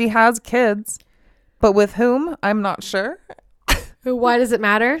 And she has kids, but with whom? I'm not sure. Why does it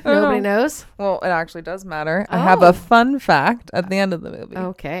matter? Nobody knows. Well, it actually does matter. I have a fun fact at the end of the movie.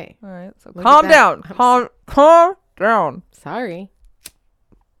 Okay. All right. So Look calm at that. down. Calm down. Sorry.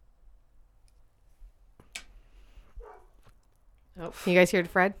 Oh, you guys heard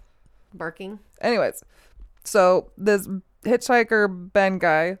Fred barking? Anyways, so this hitchhiker Ben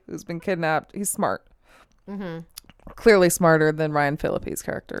guy who's been kidnapped, he's smart. Clearly smarter than Ryan Phillippe's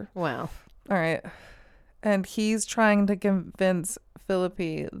character. Wow. All right. And he's trying to convince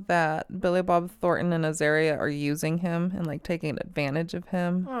Phillippe that Billy Bob Thornton and Azaria are using him and like taking advantage of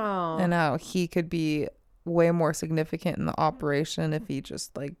him. Oh. And how he could be way more significant in the operation if he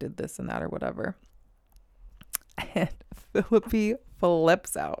just like did this and that or whatever. And Phillippe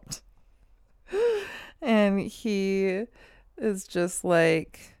flips out. And he is just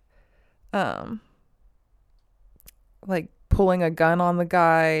like pulling a gun on the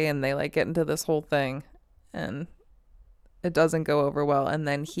guy, and they like get into this whole thing, and it doesn't go over well. And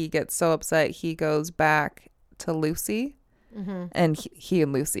then he gets so upset he goes back to Lucy, and he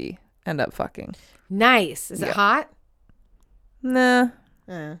and Lucy end up fucking. Nice. Is it hot? Nah.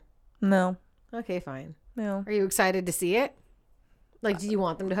 No. Okay, fine. No. Are you excited to see it? Like, do you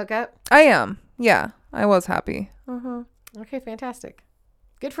want them to hook up? I am. Yeah. I was happy. Okay, fantastic.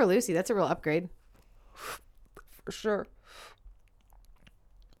 Good for Lucy. That's a real upgrade. For sure.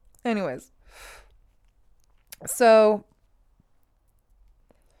 Anyways. So.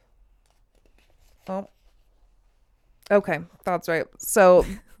 Oh. Okay. That's right. So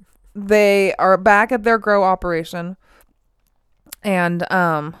they are back at their grow operation. And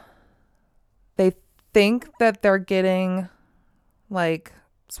they think that they're getting like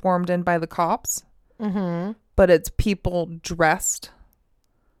swarmed in by the cops. but it's people dressed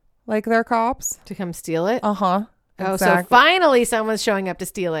like they're cops. To come steal it? Uh-huh. Oh, so finally someone's showing up to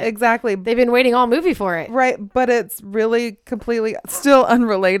steal it. Exactly. They've been waiting all movie for it. Right, but it's really completely still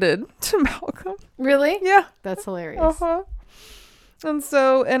unrelated to Malcolm. Really? Yeah. That's hilarious. Uh-huh. And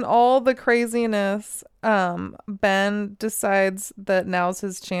so in all the craziness, Ben decides that now's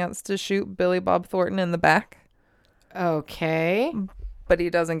his chance to shoot Billy Bob Thornton in the back. Okay. But he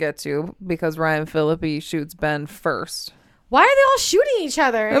doesn't get to because Ryan Phillippe shoots Ben first. Why are they all shooting each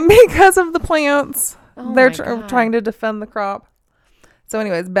other? Because of the plants. Oh They're my God. trying to defend the crop. So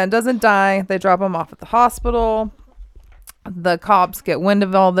anyways, Ben doesn't die. They drop him off at the hospital. The cops get wind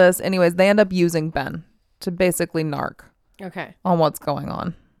of all this. Anyways, they end up using Ben to basically narc Okay. on what's going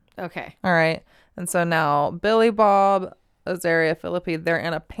on. Okay. All right. And so now Billy Bob, Azaria Phillippe, they're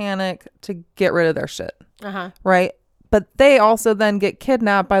in a panic to get rid of their shit. Uh-huh. Right? But they also then get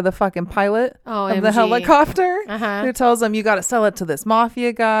kidnapped by the fucking pilot of the OMG. helicopter Uh-huh. who tells them you got to sell it to this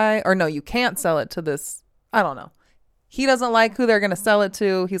mafia guy. Or no, you can't sell it to this. I don't know. He doesn't like who they're going to sell it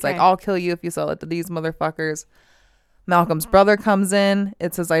to. He's like, I'll kill you if you sell it to these motherfuckers. Malcolm's brother comes in.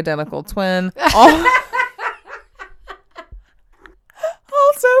 It's his identical twin.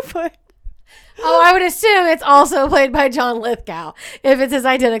 Also played. Oh, I would assume it's also played by John Lithgow if it's his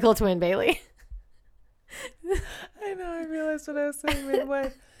identical twin, Bailey. I know. I realized what I was saying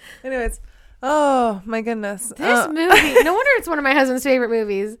midway. Anyways. Oh, my goodness. This movie, no wonder it's one of my husband's favorite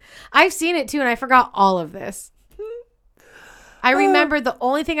movies. I've seen it too, and I forgot all of this. I remember, the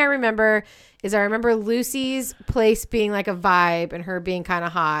only thing I remember is I remember Lucy's place being like a vibe and her being kind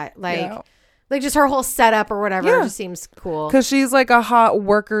of hot. Like just her whole setup or whatever just seems cool. Because she's like a hot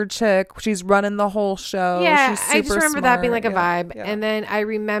worker chick. She's running the whole show. Yeah, She's super I just remember that being smart. like a vibe. Yeah. And then I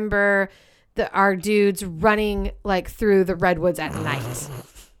remember our dudes running like through the redwoods at night.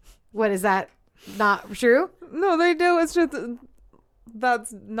 What, is that not true? No, they do. It's just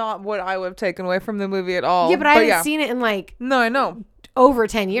that's not what I would have taken away from the movie at all. Yeah, but I haven't seen it in like No, I know. over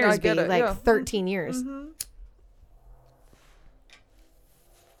 10 years, I get it, like yeah. 13 years. Mm-hmm.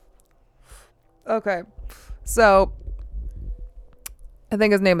 Okay. So I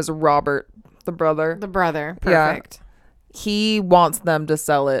think his name is Robert, the brother. The brother. Yeah. Perfect. He wants them to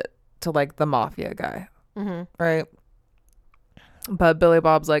sell it to like the mafia guy. Mm-hmm. Right? But Billy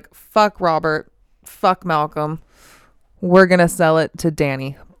Bob's like, fuck Robert, fuck Malcolm. We're going to sell it to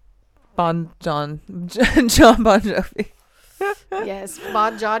Danny. John Bon Jovi. Yes.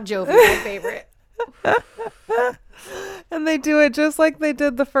 Bon Jovi, my favorite. And they do it just like they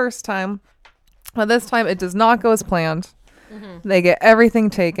did the first time. But this time it does not go as planned. Mm-hmm. They get everything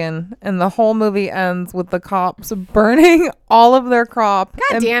taken, and the whole movie ends with the cops burning all of their crop.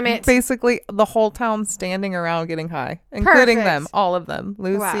 God damn it. Basically, the whole town standing around getting high, including them, all of them.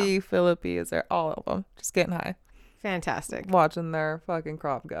 Lucy, Phillippe is there, all of them, just getting high. Fantastic. Watching their fucking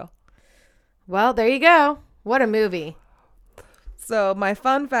crop go. Well, there you go. What a movie. So, my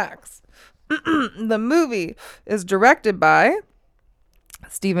fun facts. The movie is directed by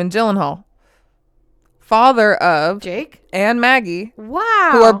Stephen Gyllenhaal, father of Jake and Maggie, Wow.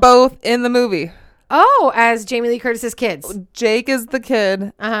 who are both in the movie. Oh, as Jamie Lee Curtis's kids. Jake is the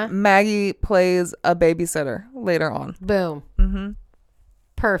kid. Uh-huh. Maggie plays a babysitter later on. Boom. Mm-hmm.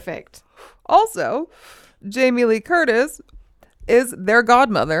 Perfect. Also, Jamie Lee Curtis is their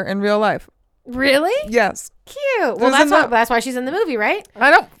godmother in real life. Really? Yes. Cute. Well, that's why she's in the movie, right?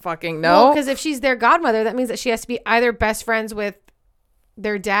 I don't fucking know. Because if she's their godmother, that means that she has to be either best friends with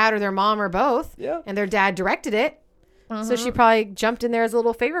their dad or their mom or both. Yeah. And their dad directed it. So she probably jumped in there as a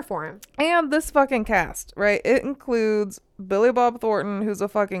little favor for him. And this fucking cast, right? It includes Billy Bob Thornton, who's a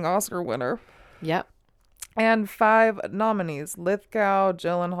fucking Oscar winner, Yep. and 5 nominees: Lithgow,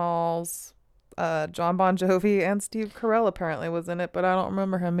 Gyllenhaal's, John Bon Jovi, and Steve Carell apparently was in it, but I don't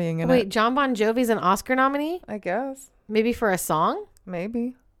remember him being in it. Wait, John Bon Jovi's an Oscar nominee? I guess Maybe for a song?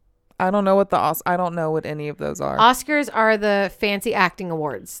 maybe. I don't know what I don't know what any of those are. Oscars are the fancy acting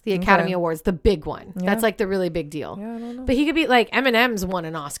awards, the Academy Okay. Awards, the big one. Yeah. That's like the really big deal. Yeah, I don't know. But he could be like Eminem's won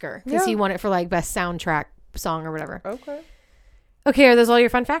an Oscar because Yeah. he won it for like best soundtrack song or whatever. Okay. Okay, are those all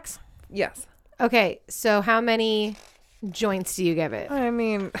your fun facts? Yes. Okay, so how many joints do you give it? I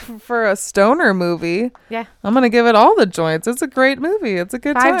mean, for a stoner movie, Yeah. I'm gonna give it all the joints. It's a great movie. It's a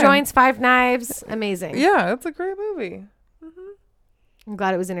good 5 time. joints, 5 knives. Amazing. Yeah, it's a great movie. I'm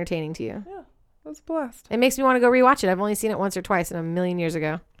glad it was entertaining to you. Yeah, it was blessed. It makes me want to go rewatch it. I've only seen it once or twice and a million years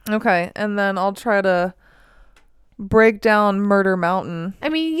ago. Okay, and then I'll try to break down Murder Mountain. I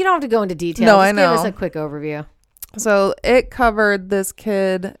mean, you don't have to go into details. No, Just I know. Give us a quick overview. So it covered this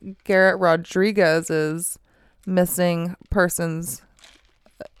kid, Garrett Rodriguez's missing persons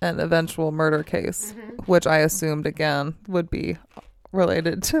an eventual murder case, which I assumed again would be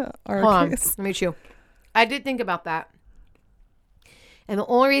related to our Hold on. case. Let me chew. I did think about that. And the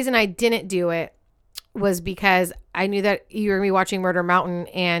only reason I didn't do it was because I knew that you were going to be watching Murder Mountain.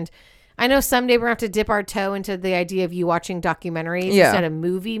 And I know someday we're going to have to dip our toe into the idea of you watching documentaries instead of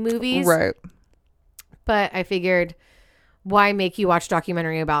movies. Right. But I figured, why make you watch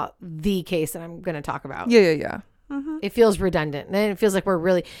documentary about the case that I'm going to talk about? Yeah. It feels redundant. And then it feels like we're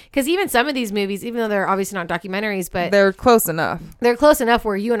really, because even some of these movies, even though they're obviously not documentaries, but They're close enough. they're close enough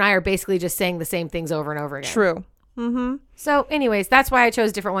where you and I are basically just saying the same things over and over again. True. So anyways, that's why I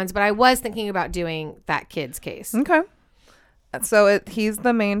chose different ones, but I was thinking about doing that kid's case. Okay. So he's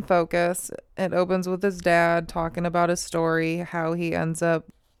the main focus. It opens with his dad talking about his story, how he ends up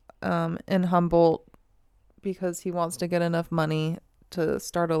in Humboldt because he wants to get enough money to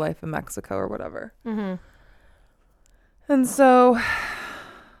start a life in Mexico or whatever. Mm-hmm. And so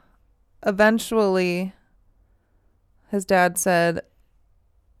eventually his dad said,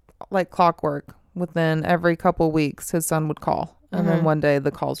 like clockwork, within every couple weeks his son would call. And then one day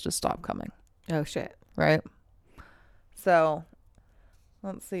the calls just stopped coming. Oh, shit. Right? So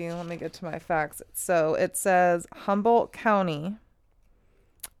let's see. Let me get to my facts. So it says Humboldt County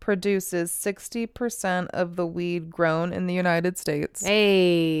produces 60% of the weed grown in the United States.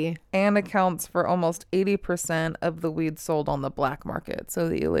 Hey. And accounts for almost 80% of the weed sold on the black market. So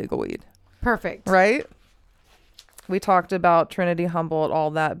the illegal weed. Perfect. Right? We talked about Trinity, Humboldt,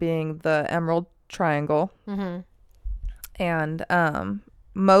 all that being the Emerald Triangle. Mm-hmm. And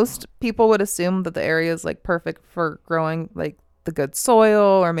most people would assume that the area is like perfect for growing like the good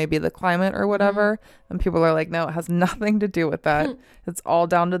soil or maybe the climate or whatever. And people are like, no, it has nothing to do with that. It's all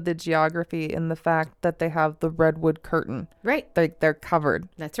down to the geography and the fact that they have the redwood curtain. Right. They're covered.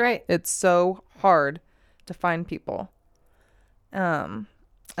 That's right. It's so hard to find people. And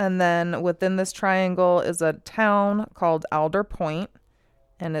then within this triangle is a town called Alder Point,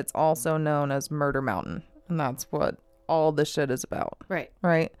 and it's also known as Murder Mountain. And that's what all this shit is about. Right.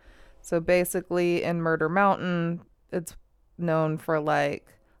 Right? So basically in Murder Mountain, it's known for like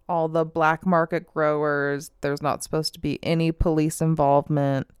all the black market growers. There's not supposed to be any police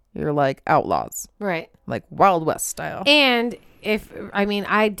involvement. You're like outlaws. Right. Like Wild West style. And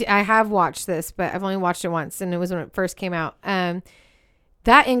I have watched this, but I've only watched it once, and it was when it first came out.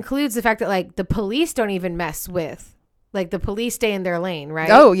 That includes the fact that like the police don't even mess with, like the police stay in their lane,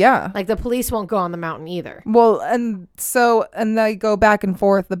 right? Oh, yeah. Like the police won't go on the mountain either. Well, and they go back and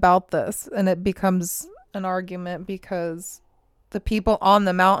forth about this, and it becomes an argument because the people on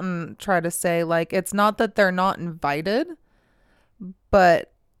the mountain try to say like it's not that they're not invited,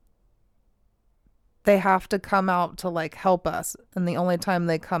 but they have to come out to like help us, and the only time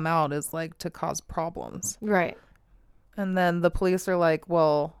they come out is like to cause problems. Right. And then the police are like,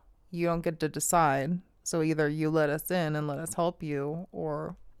 well, you don't get to decide, so either you let us in and let us help you,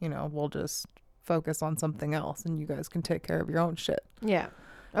 or we'll just focus on something else and you guys can take care of your own shit. Yeah.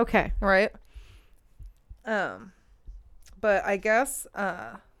 Okay. Right. But I guess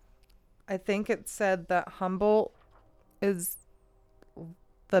I think it said that Humboldt is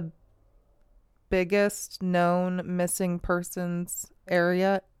the biggest known missing persons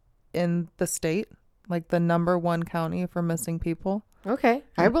area in the state, like the number one county for missing people. Okay.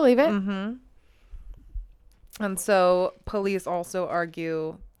 I believe it. Mm-hmm. And so police also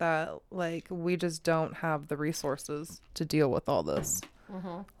argue that like we just don't have the resources to deal with all this.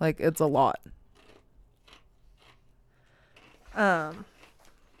 Mm-hmm. Like it's a lot.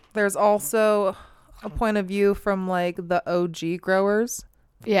 There's also a point of view from like the OG growers.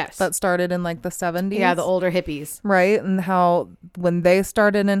 Yes. That started in like the 70s. Yeah, the older hippies. Right. And how when they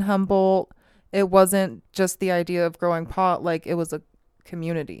started in Humboldt, it wasn't just the idea of growing pot, like it was a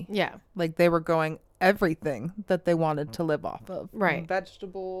community. Yeah. Like they were growing everything that they wanted to live off of. Right. And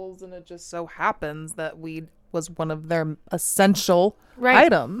vegetables, and it just so happens that weed was one of their essential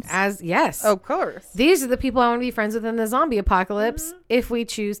items. Yes. Of course. These are the people I want to be friends with in the zombie apocalypse if we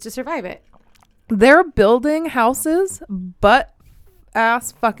choose to survive it. They're building houses butt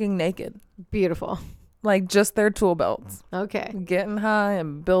ass fucking naked. Beautiful. Like just their tool belts. Okay. Getting high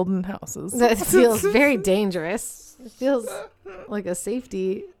and building houses. That feels very dangerous. It feels like a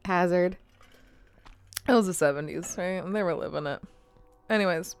safety hazard. It was the 70s, right? And they were living it.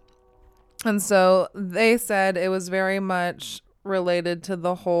 Anyways. And so they said it was very much related to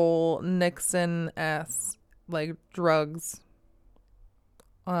the whole Nixon-esque, like, drugs.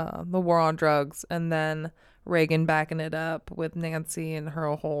 The war on drugs. And then Reagan backing it up with Nancy and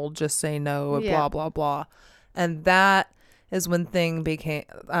her whole just say no and blah, blah, blah. And that is when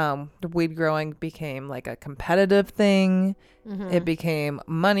the weed growing became like a competitive thing. It became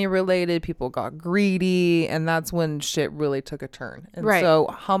money related. People got greedy, and that's when shit really took a turn. And Right. so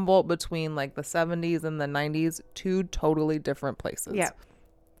Humboldt, between like the 70s and the 90s, two totally different places. Yeah.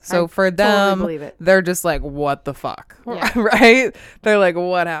 So I for totally them, believe it. they're just like, what the fuck? Yeah. Right? They're like,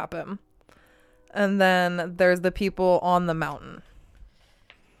 what happened? And then there's the people on the mountain.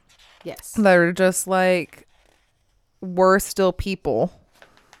 Yes. They're just like, we're still people.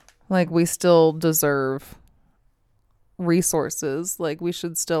 Like, we still deserve resources. Like, we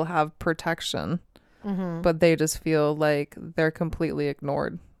should still have protection. But they just feel like they're completely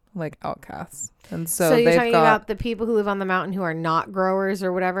ignored, like outcasts. And so you're they've talking got, about the people who live on the mountain who are not growers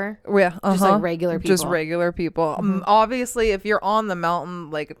or whatever? yeah, Just like regular people. Just regular people. Obviously, if you're on the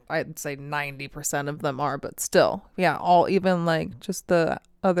mountain, like, I'd say 90% of them are, but still, yeah, even like just the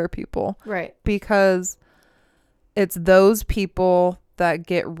other people. Right. Because it's those people that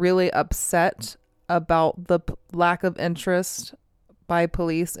get really upset about the lack of interest by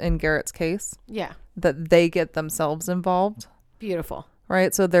police in Garrett's case, Yeah. that they get themselves involved. Beautiful.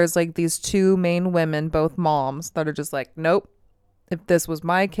 Right? So there's like these two main women, both moms, that are just like, nope, if this was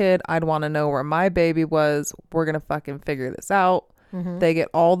my kid, I'd want to know where my baby was. We're going to fucking figure this out. They get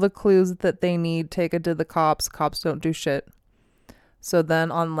all the clues that they need, take it to the cops. Cops don't do shit. So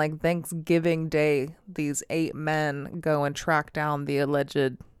then on like Thanksgiving Day, these 8 men go and track down the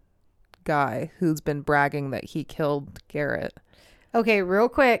alleged guy who's been bragging that he killed Garrett. Okay, real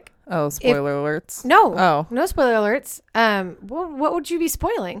quick. Oh, spoiler alerts. No. Oh. No spoiler alerts. What would you be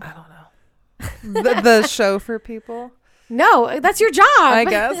spoiling? I don't know. the show for people? No, that's your job. I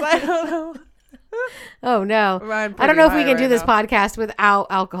guess. I don't know. Oh no. I'm I don't know if we pretty can do high this right podcast without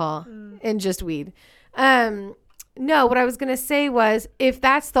alcohol and just weed. No, what I was going to say was, if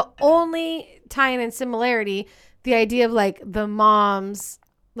that's the only tie-in and similarity, the idea of like the moms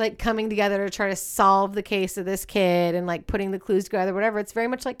like coming together to try to solve the case of this kid and like putting the clues together, whatever, it's very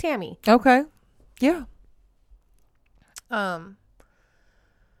much like Tammy. Okay. Yeah. Oh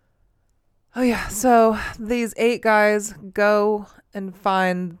yeah. So these 8 guys go and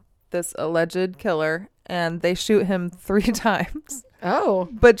find this alleged killer, and they shoot him 3 times. Oh.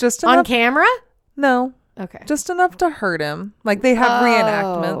 But just On enough. camera? No. Okay. Just enough to hurt him. Like, they have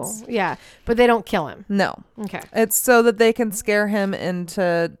reenactments. Yeah, but they don't kill him. No. Okay. It's so that they can scare him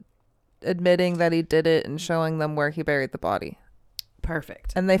into admitting that he did it and showing them where he buried the body.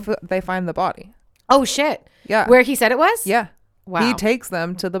 Perfect. And they find the body. Oh shit. Yeah. Where he said it was? Yeah. Wow. He takes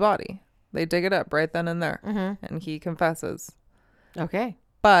them to the body. They dig it up right then and there. And he confesses. Okay.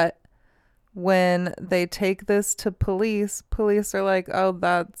 But when they take this to police are like, oh,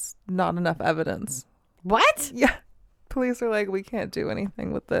 that's not enough evidence. What? Yeah. Police are like, we can't do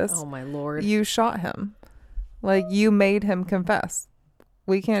anything with this. Oh my Lord. You shot him. Like, you made him confess.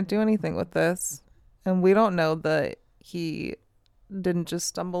 We can't do anything with this. And we don't know that he didn't just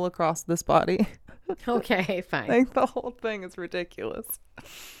stumble across this body. Okay, fine. Like, the whole thing is ridiculous.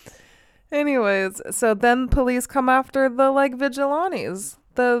 Anyways, so then police come after the like vigilantes.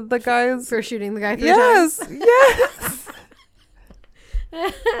 The guys For shooting the guy 3 yes, times? yes.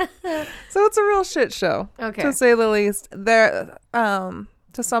 So it's a real shit show. Okay. To say the least. There to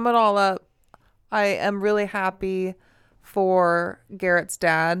sum it all up, I am really happy for Garrett's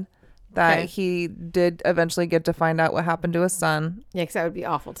dad that Okay. he did eventually get to find out what happened to his son. Yeah, because that would be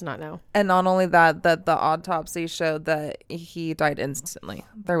awful to not know. And not only that the autopsy showed that he died instantly.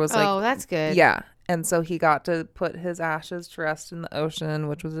 There was like, Oh, that's good. yeah. And so he got to put his ashes to rest in the ocean,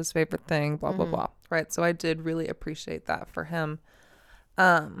 which was his favorite thing, blah, blah, blah. Right. So I did really appreciate that for him.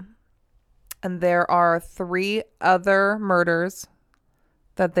 And there are 3 other murders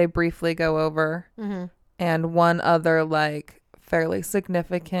that they briefly go over, and 1 other like fairly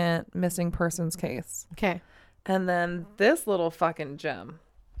significant missing persons case. Okay. And then this little fucking gem.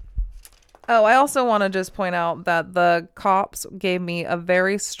 Oh, I also want to just point out that the cops gave me a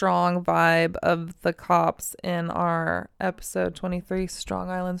very strong vibe of the cops in our episode 23, Strong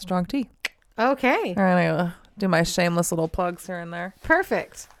Island, Strong Tea. Okay. All right, I'm gonna do my shameless little plugs here and there.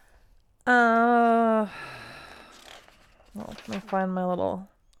 Perfect. Well, let me find my little...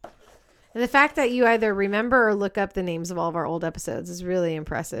 And the fact that you either remember or look up the names of all of our old episodes is really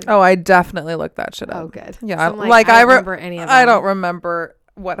impressive. Oh, I definitely looked that shit up. Oh, good. Yeah, So I'm like, I don't remember any of them. I don't remember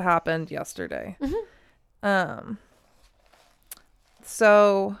what happened yesterday.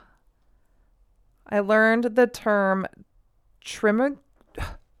 So I learned the term trimagant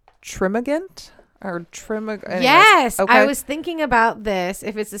or trimag. Yes. Okay. I was thinking about this.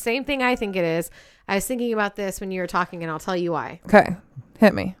 If it's the same thing I think it is, I was thinking about this when you were talking, and I'll tell you why. Okay,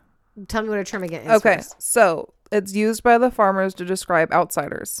 hit me. Tell me what a trimagant is. Okay, first. so it's used by the farmers to describe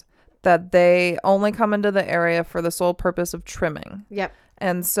outsiders, that they only come into the area for the sole purpose of trimming. Yep.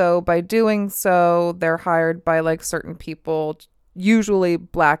 And so by doing so, they're hired by like certain people, usually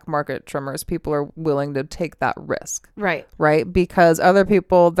black market trimmers. People are willing to take that risk. Right. Right? Because other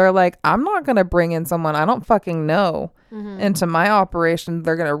people, they're like, I'm not going to bring in someone I don't fucking know into my operation.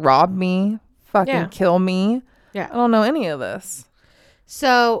 They're going to rob me, fucking kill me. Yeah. I don't know any of this.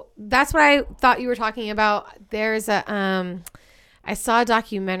 So that's what I thought you were talking about. There's a, I saw a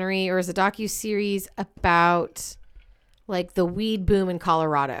documentary, or it was a docu-series about like the weed boom in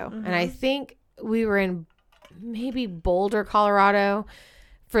Colorado. And I think we were in maybe Boulder, Colorado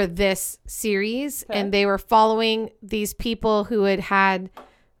for this series. Okay. And they were following these people who had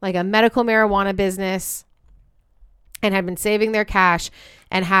like a medical marijuana business and had been saving their cash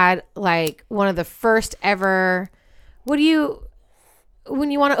and had like one of the first ever, when you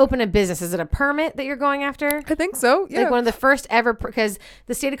want to open a business, is it a permit that you're going after? I think so. Yeah. Like one of the first ever, because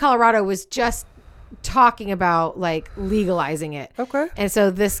the state of Colorado was just talking about like legalizing it. Okay. And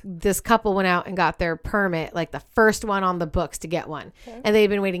so this couple went out and got their permit, like the first one on the books to get one. Okay. And they've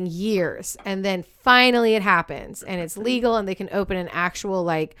been waiting years. And then finally it happens and it's legal and they can open an actual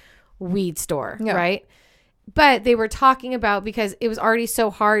like weed store. Yeah. Right. But they were talking about, because it was already so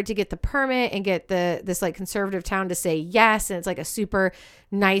hard to get the permit and get this like conservative town to say yes. And it's like a super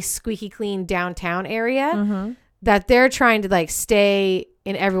nice, squeaky clean downtown area, that they're trying to like stay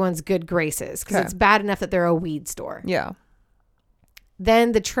in everyone's good graces, because it's bad enough that they're a weed store. Yeah.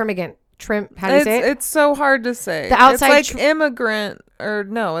 Then the how do you say it? It's so hard to say. The outside it's like immigrant, or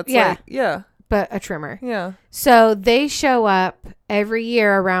no, it's like, but a trimmer. Yeah. So they show up every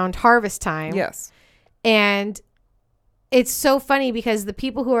year around harvest time. Yes. And it's so funny because the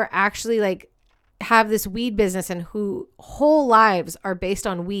people who are actually like have this weed business and who whole lives are based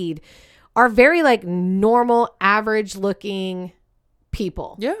on weed are very like normal, average looking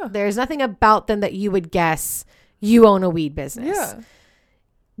people. Yeah. There's nothing about them that you would guess you own a weed business. Yeah.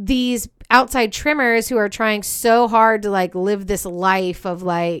 These outside trimmers who are trying so hard to like live this life of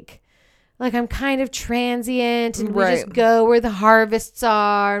like I'm kind of transient and we just go where the harvests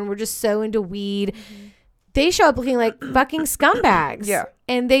are and we're just so into weed. They show up looking like fucking scumbags. Yeah.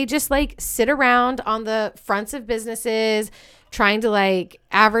 And they just like sit around on the fronts of businesses trying to like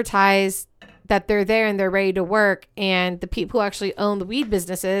advertise that they're there and they're ready to work. And the people who actually own the weed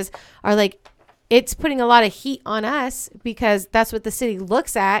businesses are like, it's putting a lot of heat on us because that's what the city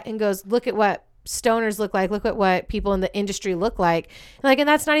looks at and goes, look at what stoners look like. Look at what people in the industry look like. And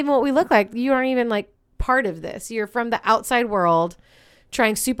that's not even what we look like. You aren't even like part of this. You're from the outside world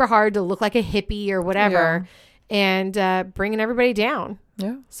trying super hard to look like a hippie or whatever and bringing everybody down.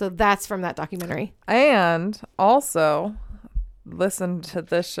 Yeah. So that's from that documentary. And also, listen to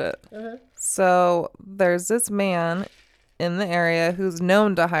this shit. So there's this man in the area who's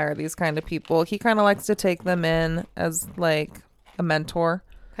known to hire these kind of people. He kind of likes to take them in as like a mentor.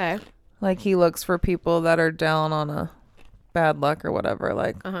 Okay. Like he looks for people that are down on a bad luck or whatever.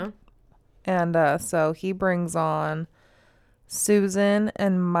 Like, and so he brings on Susan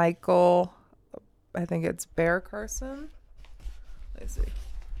and Michael. I think it's Bear Carson. Let's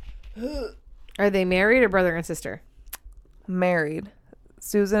see. Are they married or brother and sister? Married.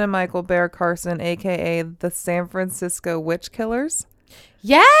 Susan and Michael Bear Carson, aka the San Francisco Witch Killers.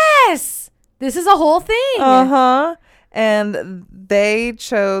 Yes, this is a whole thing. And they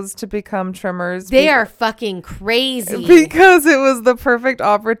chose to become trimmers. They are fucking crazy. Because it was the perfect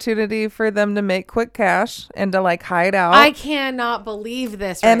opportunity for them to make quick cash and to like hide out. I cannot believe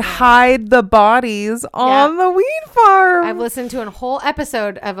this. And hide the bodies on the weed farm. I've listened to a whole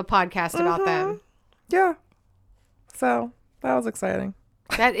episode of a podcast about them. Yeah. So that was exciting.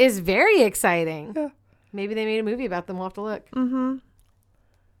 That is very exciting. Yeah. Maybe they made a movie about them. We'll have to look.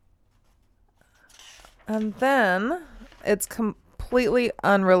 And then it's completely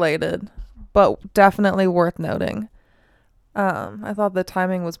unrelated, but definitely worth noting. I thought the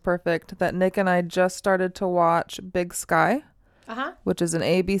timing was perfect that Nick and I just started to watch Big Sky, which is an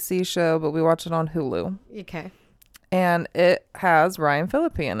ABC show, but we watch it on Hulu. Okay. And it has Ryan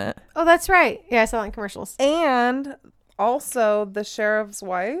Phillippe in it. Oh, that's right. Yeah, I saw it in commercials. And also the sheriff's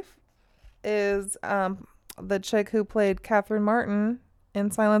wife is the chick who played Catherine Martin in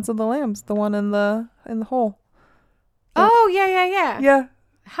Silence of the Lambs, the one in the hole. Oh, yeah. Yeah.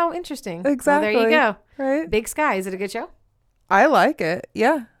 How interesting. Exactly. Well, there you go. Right? Big Sky. Is it a good show? I like it.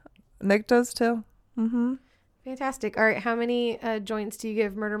 Yeah. Nick does too. Fantastic. All right. How many joints do you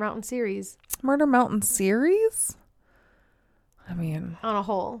give Murder Mountain series? Murder Mountain series? I mean, on a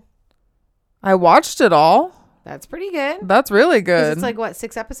whole. I watched it all. That's pretty good. That's really 'Cause good. it's like what,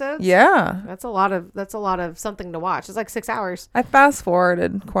 6 episodes? Yeah. That's a lot of something to watch. It's like 6 hours. I fast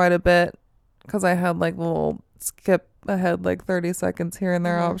forwarded quite a bit because I had like a little skip ahead, like 30 seconds here and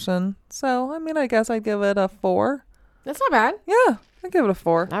there option. So, I mean, I guess I'd give it a 4. That's not bad. Yeah, I'd give it a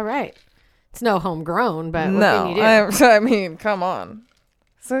 4. All right. It's no homegrown, but what No, can you do? I mean, come on.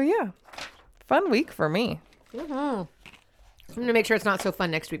 So, yeah, fun week for me. I'm going to make sure it's not so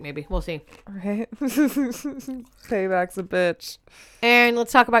fun next week, maybe. We'll see. Right? Payback's a bitch. And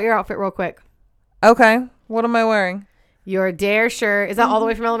let's talk about your outfit real quick. Okay, what am I wearing? Your Dare shirt. Is that all the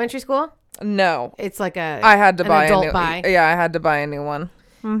way from elementary school? No. It's like I had to an buy adult a new buy. Yeah, I had to buy a new one.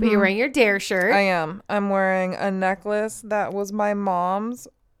 But you're wearing your Dare shirt. I am. I'm wearing a necklace that was my mom's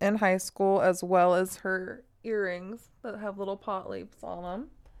in high school, as well as her earrings that have little pot leaves on them.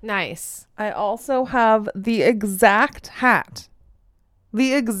 Nice. I also have the exact hat.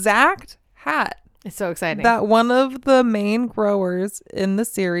 It's so exciting. That one of the main growers in the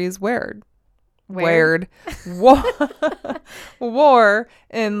series wore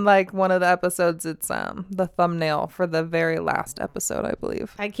in like one of the episodes. It's the thumbnail for the very last episode, I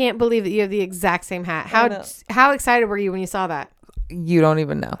believe. I can't believe that you have the exact same hat. How excited were you when you saw that? You don't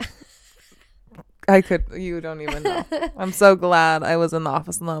even know. You don't even know. I'm so glad I was in the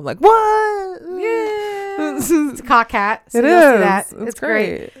office and I'm like, what? Yeah. It's a cock hat. So It you'll is. see that. It's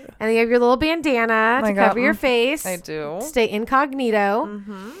great. And then you have your little bandana to cover your face. I do. Stay incognito.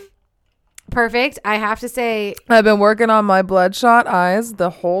 Perfect. I have to say, I've been working on my bloodshot eyes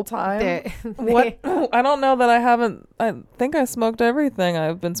the whole time. What? I don't know that I think I smoked everything.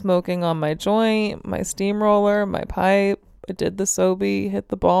 I've been smoking on my joint, my steamroller, my pipe. I did the Sobe, hit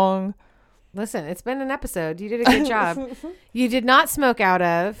the bong. Listen, it's been an episode. You did a good job. You did not smoke out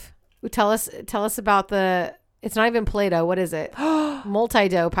of. Tell us about it's not even Play-Doh. What is it?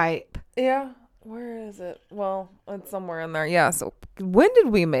 Multi-dough pipe. Yeah. Where is it? Well, it's somewhere in there. Yeah. So when did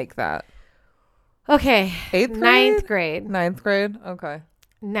we make that? Okay. 8th grade? 9th grade. 9th grade? Okay.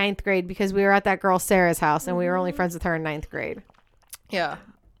 9th grade, because we were at that girl Sarah's house and we were only friends with her in 9th grade. Yeah.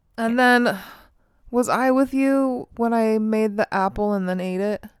 And then was I with you when I made the apple and then ate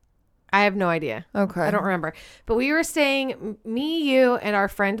it? I have no idea. Okay. I don't remember. But we were staying, me, you, and our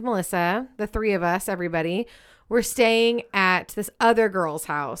friend Melissa, the 3 of us, everybody, were staying at this other girl's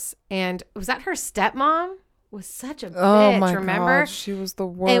house. And was that her stepmom? Was such a bitch, oh my remember? God, she was the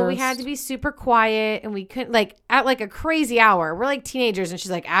worst. And we had to be super quiet, and we couldn't, like, at like a crazy hour. We're like teenagers, and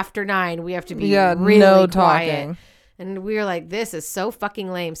she's like, after 9, we have to be really no quiet. talking. And we were like, this is so fucking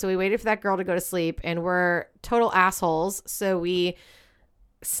lame. So we waited for that girl to go to sleep, and we're total assholes. So we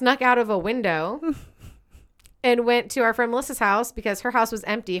snuck out of a window and went to our friend Melissa's house because her house was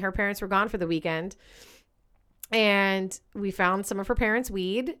empty. Her parents were gone for the weekend. And we found some of her parents'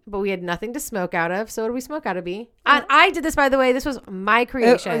 weed, but we had nothing to smoke out of. So what did we smoke out of, B? I did this, by the way. This was my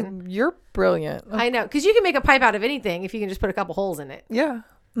creation. You're brilliant. I know. Because you can make a pipe out of anything if you can just put a couple holes in it. Yeah.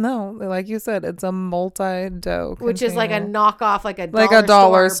 No, like you said, it's a multi-dough Which is like a container. knockoff, like a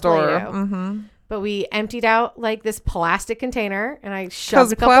dollar store. Play-Doh. Mm-hmm. But we emptied out like this plastic container, and I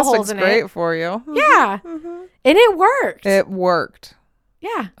shoved a couple plastic's holes in great it. for you. Yeah. And it worked. It worked.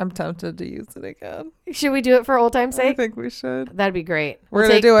 Yeah. I'm tempted to use it again. Should we do it for old time's I sake? think we should. That'd be great. We're We'll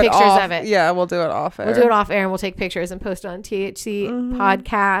gonna take do it pictures off. of it. Yeah, we'll do it off air. We'll do it off air, and we'll take pictures and post on THC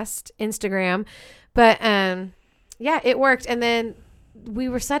podcast, Instagram. But yeah, it worked. And then we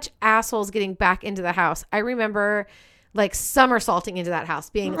were such assholes getting back into the house. I remember like somersaulting into that house,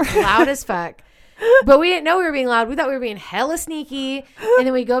 being loud as fuck. But we didn't know we were being loud. We thought we were being hella sneaky. And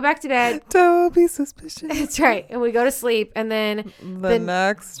then we go back to bed. Don't be suspicious. That's right. And we go to sleep. And then The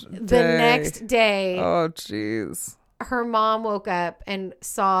next day, oh, jeez. her mom woke up and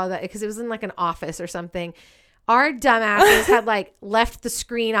saw that, because it was in like an office or something. Our dumbasses had like left the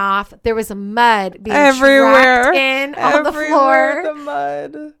screen off. There was mud being Everywhere. tracked in on the Everywhere, floor. the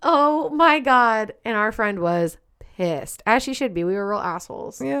mud. Oh my God. And our friend was pissed, as she should be. We were real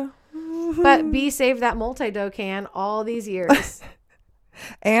assholes. Yeah. But B saved that multi-dough can all these years.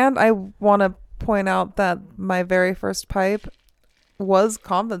 And I want to point out that my very first pipe was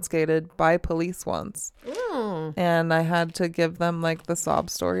confiscated by police once. And I had to give them like the sob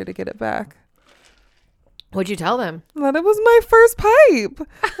story to get it back. What'd you tell them? That it was my first pipe.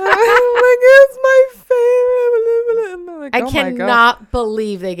 Like, it's my favorite. And they're like, I oh my God. cannot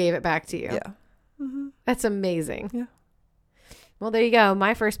believe they gave it back to you. Yeah. That's amazing. Yeah. Well, there you go.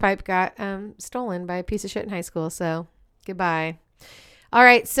 My first pipe got stolen by a piece of shit in high school. So goodbye. All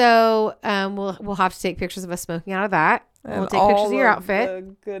right. So we'll have to take pictures of us smoking out of that. And we'll take pictures of your outfit.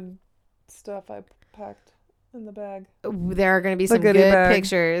 The good stuff I packed in the bag. There are going to be The some goodie good bag.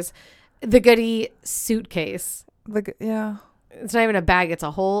 pictures. the Goody suitcase. Yeah. It's not even a bag. It's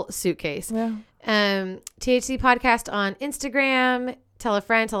a whole suitcase. Yeah. THC Podcast on Instagram. Tell a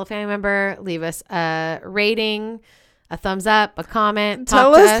friend, tell a family member. Leave us a rating, a thumbs up, a comment.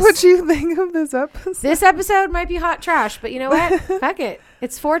 Tell us what you think of this episode. This episode might be hot trash, but you know what? Fuck it.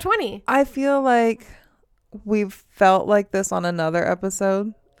 It's 420. I feel like we've felt like this on another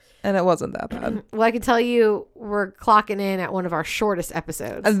episode, and it wasn't that bad. Well, I can tell you we're clocking in at one of our shortest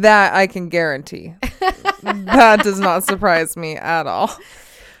episodes. That I can guarantee. That does not surprise me at all.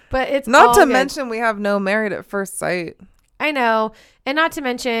 But it's not to good. mention we have no Married at First Sight. I know. And not to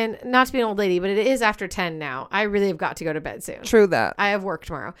mention, not to be an old lady, but it is after 10 now. I really have got to go to bed soon. True that. I have work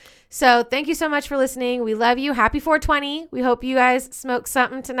tomorrow. So thank you so much for listening. We love you. Happy 420. We hope you guys smoke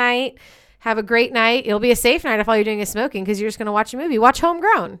something tonight. Have a great night. It'll be a safe night if all you're doing is smoking because you're just going to watch a movie. Watch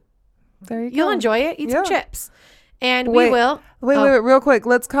Homegrown. There you go. You'll enjoy it. Eat some chips. And Wait. we will. Wait, real quick.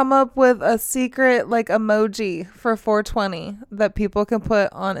 Let's come up with a secret like emoji for 420 that people can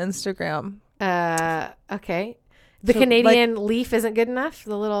put on Instagram. Okay. The So, Canadian leaf isn't good enough.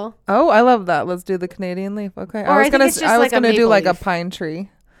 The little. Oh, I love that. Let's do the Canadian leaf. Okay. Or I think it's just I was like a gonna do maple like a leaf. pine tree.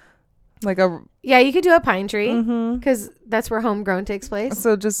 Like a Yeah, you could do a pine tree mhm. because that's where Homegrown takes place.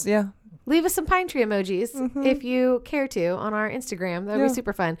 So just Leave us some pine tree emojis if you care to on our Instagram. That would Yeah. be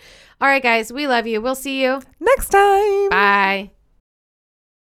super fun. All right, guys. We love you. We'll see you next time. Bye.